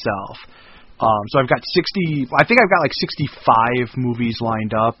Halloween itself. So I've got 60. I think I've got like 65 movies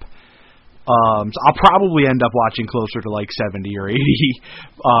lined up. So I'll probably end up watching closer to like 70 or 80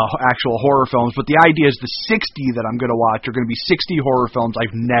 actual horror films. But the idea is the 60 that I'm going to watch are going to be 60 horror films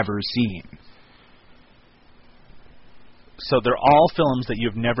I've never seen. So they're all films that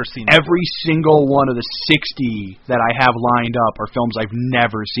you've never seen before. Every single one of the 60 that I have lined up are films I've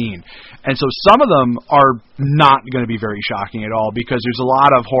never seen. And so some of them are not going to be very shocking at all, because there's a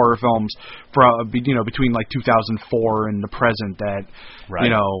lot of horror films between like 2004 and the present that, right.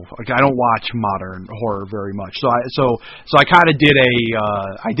 you know, like I don't watch modern horror very much. So I kind of did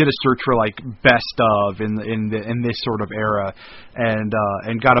a search for like best of in this sort of era, and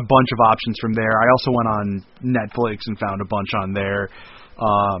got a bunch of options from there. I also went on Netflix and found a bunch on there.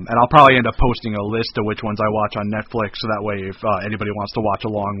 And I'll probably end up posting a list of which ones I watch on Netflix, so that way if anybody wants to watch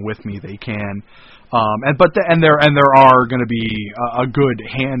along with me, they can. There are going to be a good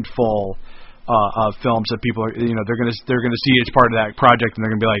handful of films that people are, you know, they're going to see as part of that project, and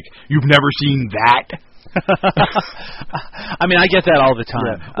they're going to be like, "You've never seen that?" I mean, I get that all the time.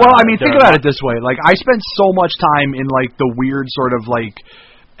 Yeah. Well, I mean, think about it this way: like, I spent so much time in like the weird sort of like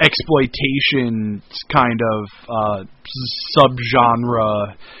exploitation kind of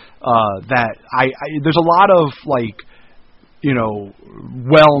subgenre that there's a lot of like, you know,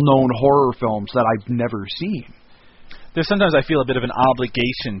 well-known horror films that I've never seen. There's sometimes I feel a bit of an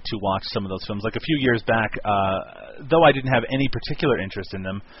obligation to watch some of those films. Like a few years back, though I didn't have any particular interest in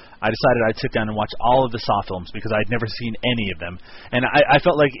them, I decided I'd sit down and watch all of the Saw films because I'd never seen any of them, and I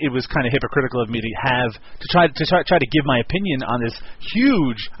felt like it was kind of hypocritical of me to try to give my opinion on this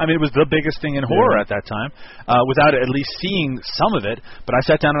huge. I mean, it was the biggest thing in horror at that time, without at least seeing some of it. But I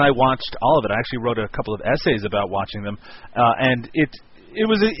sat down and I watched all of it. I actually wrote a couple of essays about watching them, and it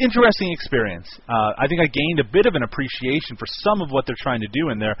was an interesting experience. I think I gained a bit of an appreciation for some of what they're trying to do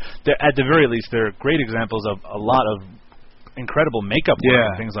in there. At the very least, they're great examples of a lot of incredible makeup work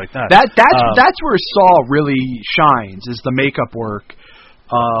and things like that. That's where Saw really shines, is the makeup work.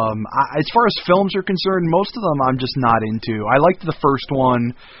 As far as films are concerned, most of them I'm just not into. I liked the first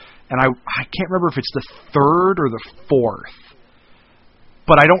one, and I can't remember if it's the third or the fourth,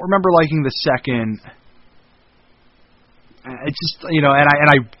 but I don't remember liking the second. It's just, you know, and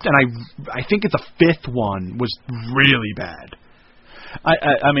I think the fifth one was really bad.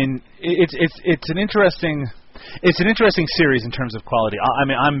 I mean, it's an interesting series in terms of quality. I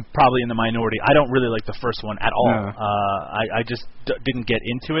mean, I'm probably in the minority. I don't really like the first one at all. No. I just didn't get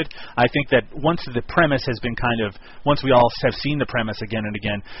into it. I think that once the premise has been once we all have seen the premise again and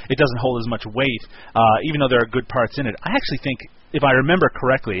again, it doesn't hold as much weight, even though there are good parts in it. I actually think, if I remember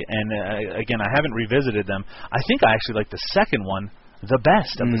correctly, and again, I haven't revisited them, I think I actually like the second one the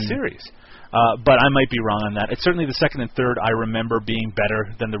best of the series. But I might be wrong on that. It's certainly the second and third I remember being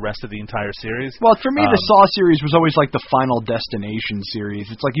better than the rest of the entire series. Well, for me, the Saw series was always like the Final Destination series.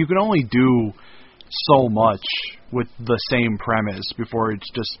 It's like you can only do so much with the same premise before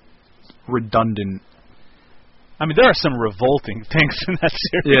it's just redundant. I mean, there are some revolting things in that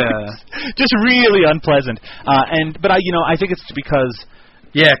series. Yeah. Just really unpleasant. But I think it's because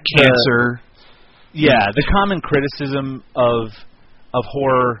cancer. The common criticism of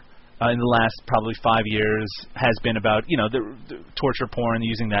horror in the last probably 5 years has been about, you know, the torture porn,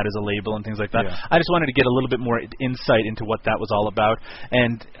 using that as a label and things like that. Yeah. I just wanted to get a little bit more insight into what that was all about.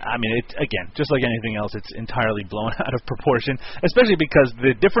 And, I mean, again, just like anything else, it's entirely blown out of proportion, especially because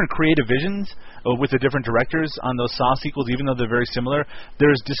the different creative visions with the different directors on those Saw sequels, even though they're very similar,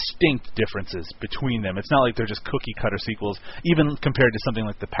 there's distinct differences between them. It's not like they're just cookie-cutter sequels, even compared to something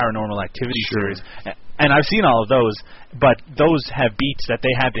like the Paranormal Activity series. And I've seen all of those, but those have beats that they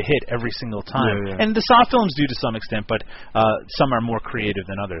have to hit every single time. Yeah. And the Saw films do to some extent, but some are more creative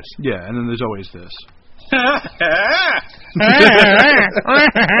than others. Yeah, and then there's always this. I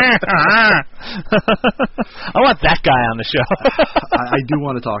want that guy on the show. I do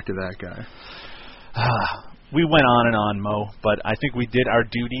want to talk to that guy. We went on and on, Mo, but I think we did our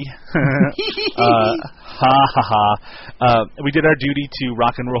duty. Ha ha ha. We did our duty to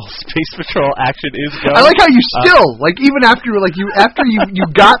Rock and Roll Space Patrol. Action is go. I like how you still, even after you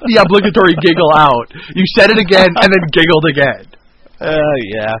got the obligatory giggle out, you said it again and then giggled again.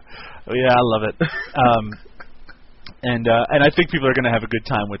 Yeah, I love it. And I think people are going to have a good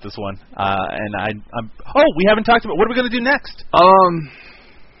time with this one. We haven't talked about what are we going to do next?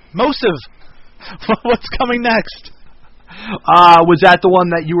 Mosive. What's coming next? Was that the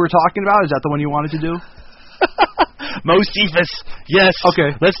one that you were talking about? Is that the one you wanted to do? Mosifus. Yes. Okay.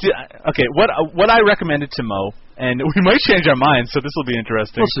 Let's do. Okay. What I recommended to Mo, and we might change our minds, so this will be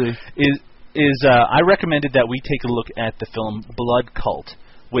interesting. We'll see. I recommended that we take a look at the film Blood Cult,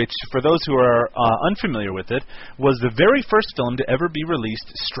 which, for those who are unfamiliar with it, was the very first film to ever be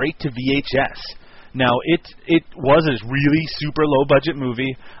released straight to VHS. Now, it was a really super low-budget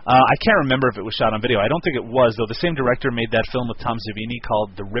movie. I can't remember if it was shot on video. I don't think it was, though. The same director made that film with Tom Savini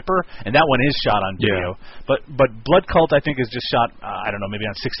called The Ripper, and that one is shot on video. Yeah. But Blood Cult, I think, is just shot, I don't know, maybe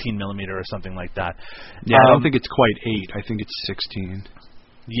on 16 millimeter or something like that. Yeah, I don't think it's quite 8. I think it's 16.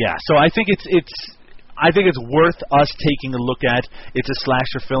 Yeah, so I think it's worth us taking a look at. It's a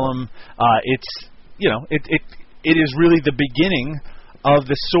slasher film. It is really the beginning of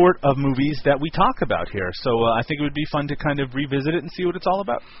the sort of movies that we talk about here. So I think it would be fun to kind of revisit it and see what it's all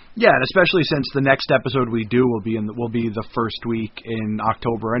about. Yeah, and especially since the next episode we do will be the first week in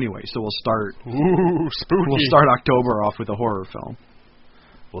October anyway. So we'll start. Ooh, spooky. We'll start October off with a horror film.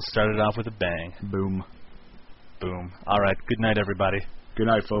 We'll start it off with a bang. Boom. Boom. All right. Good night, everybody. Good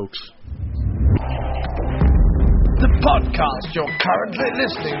night, folks. The podcast you're currently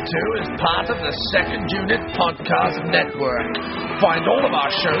listening to is part of the Second Unit Podcast Network. Find all of our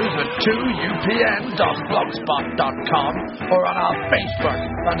shows at 2upn.blogspot.com or on our Facebook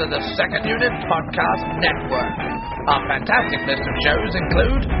under the Second Unit Podcast Network. Our fantastic list of shows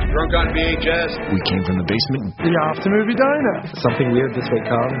include Drunk on VHS, We Came from the Basement, The After Movie Diner, Something Weird This Way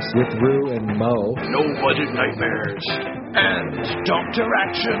Comes with Rue and Mo, No Budget Nightmares, and Dr.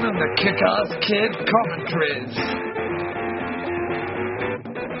 Action and the Kick-Ass Kid Commentaries.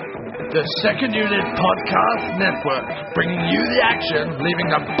 The Second Unit Podcast Network, bringing you the action, leaving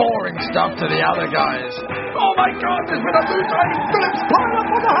the boring stuff to the other guys. Oh my God, there's been a Blue Diamond Phillips pile up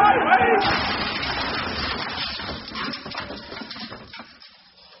on the highway!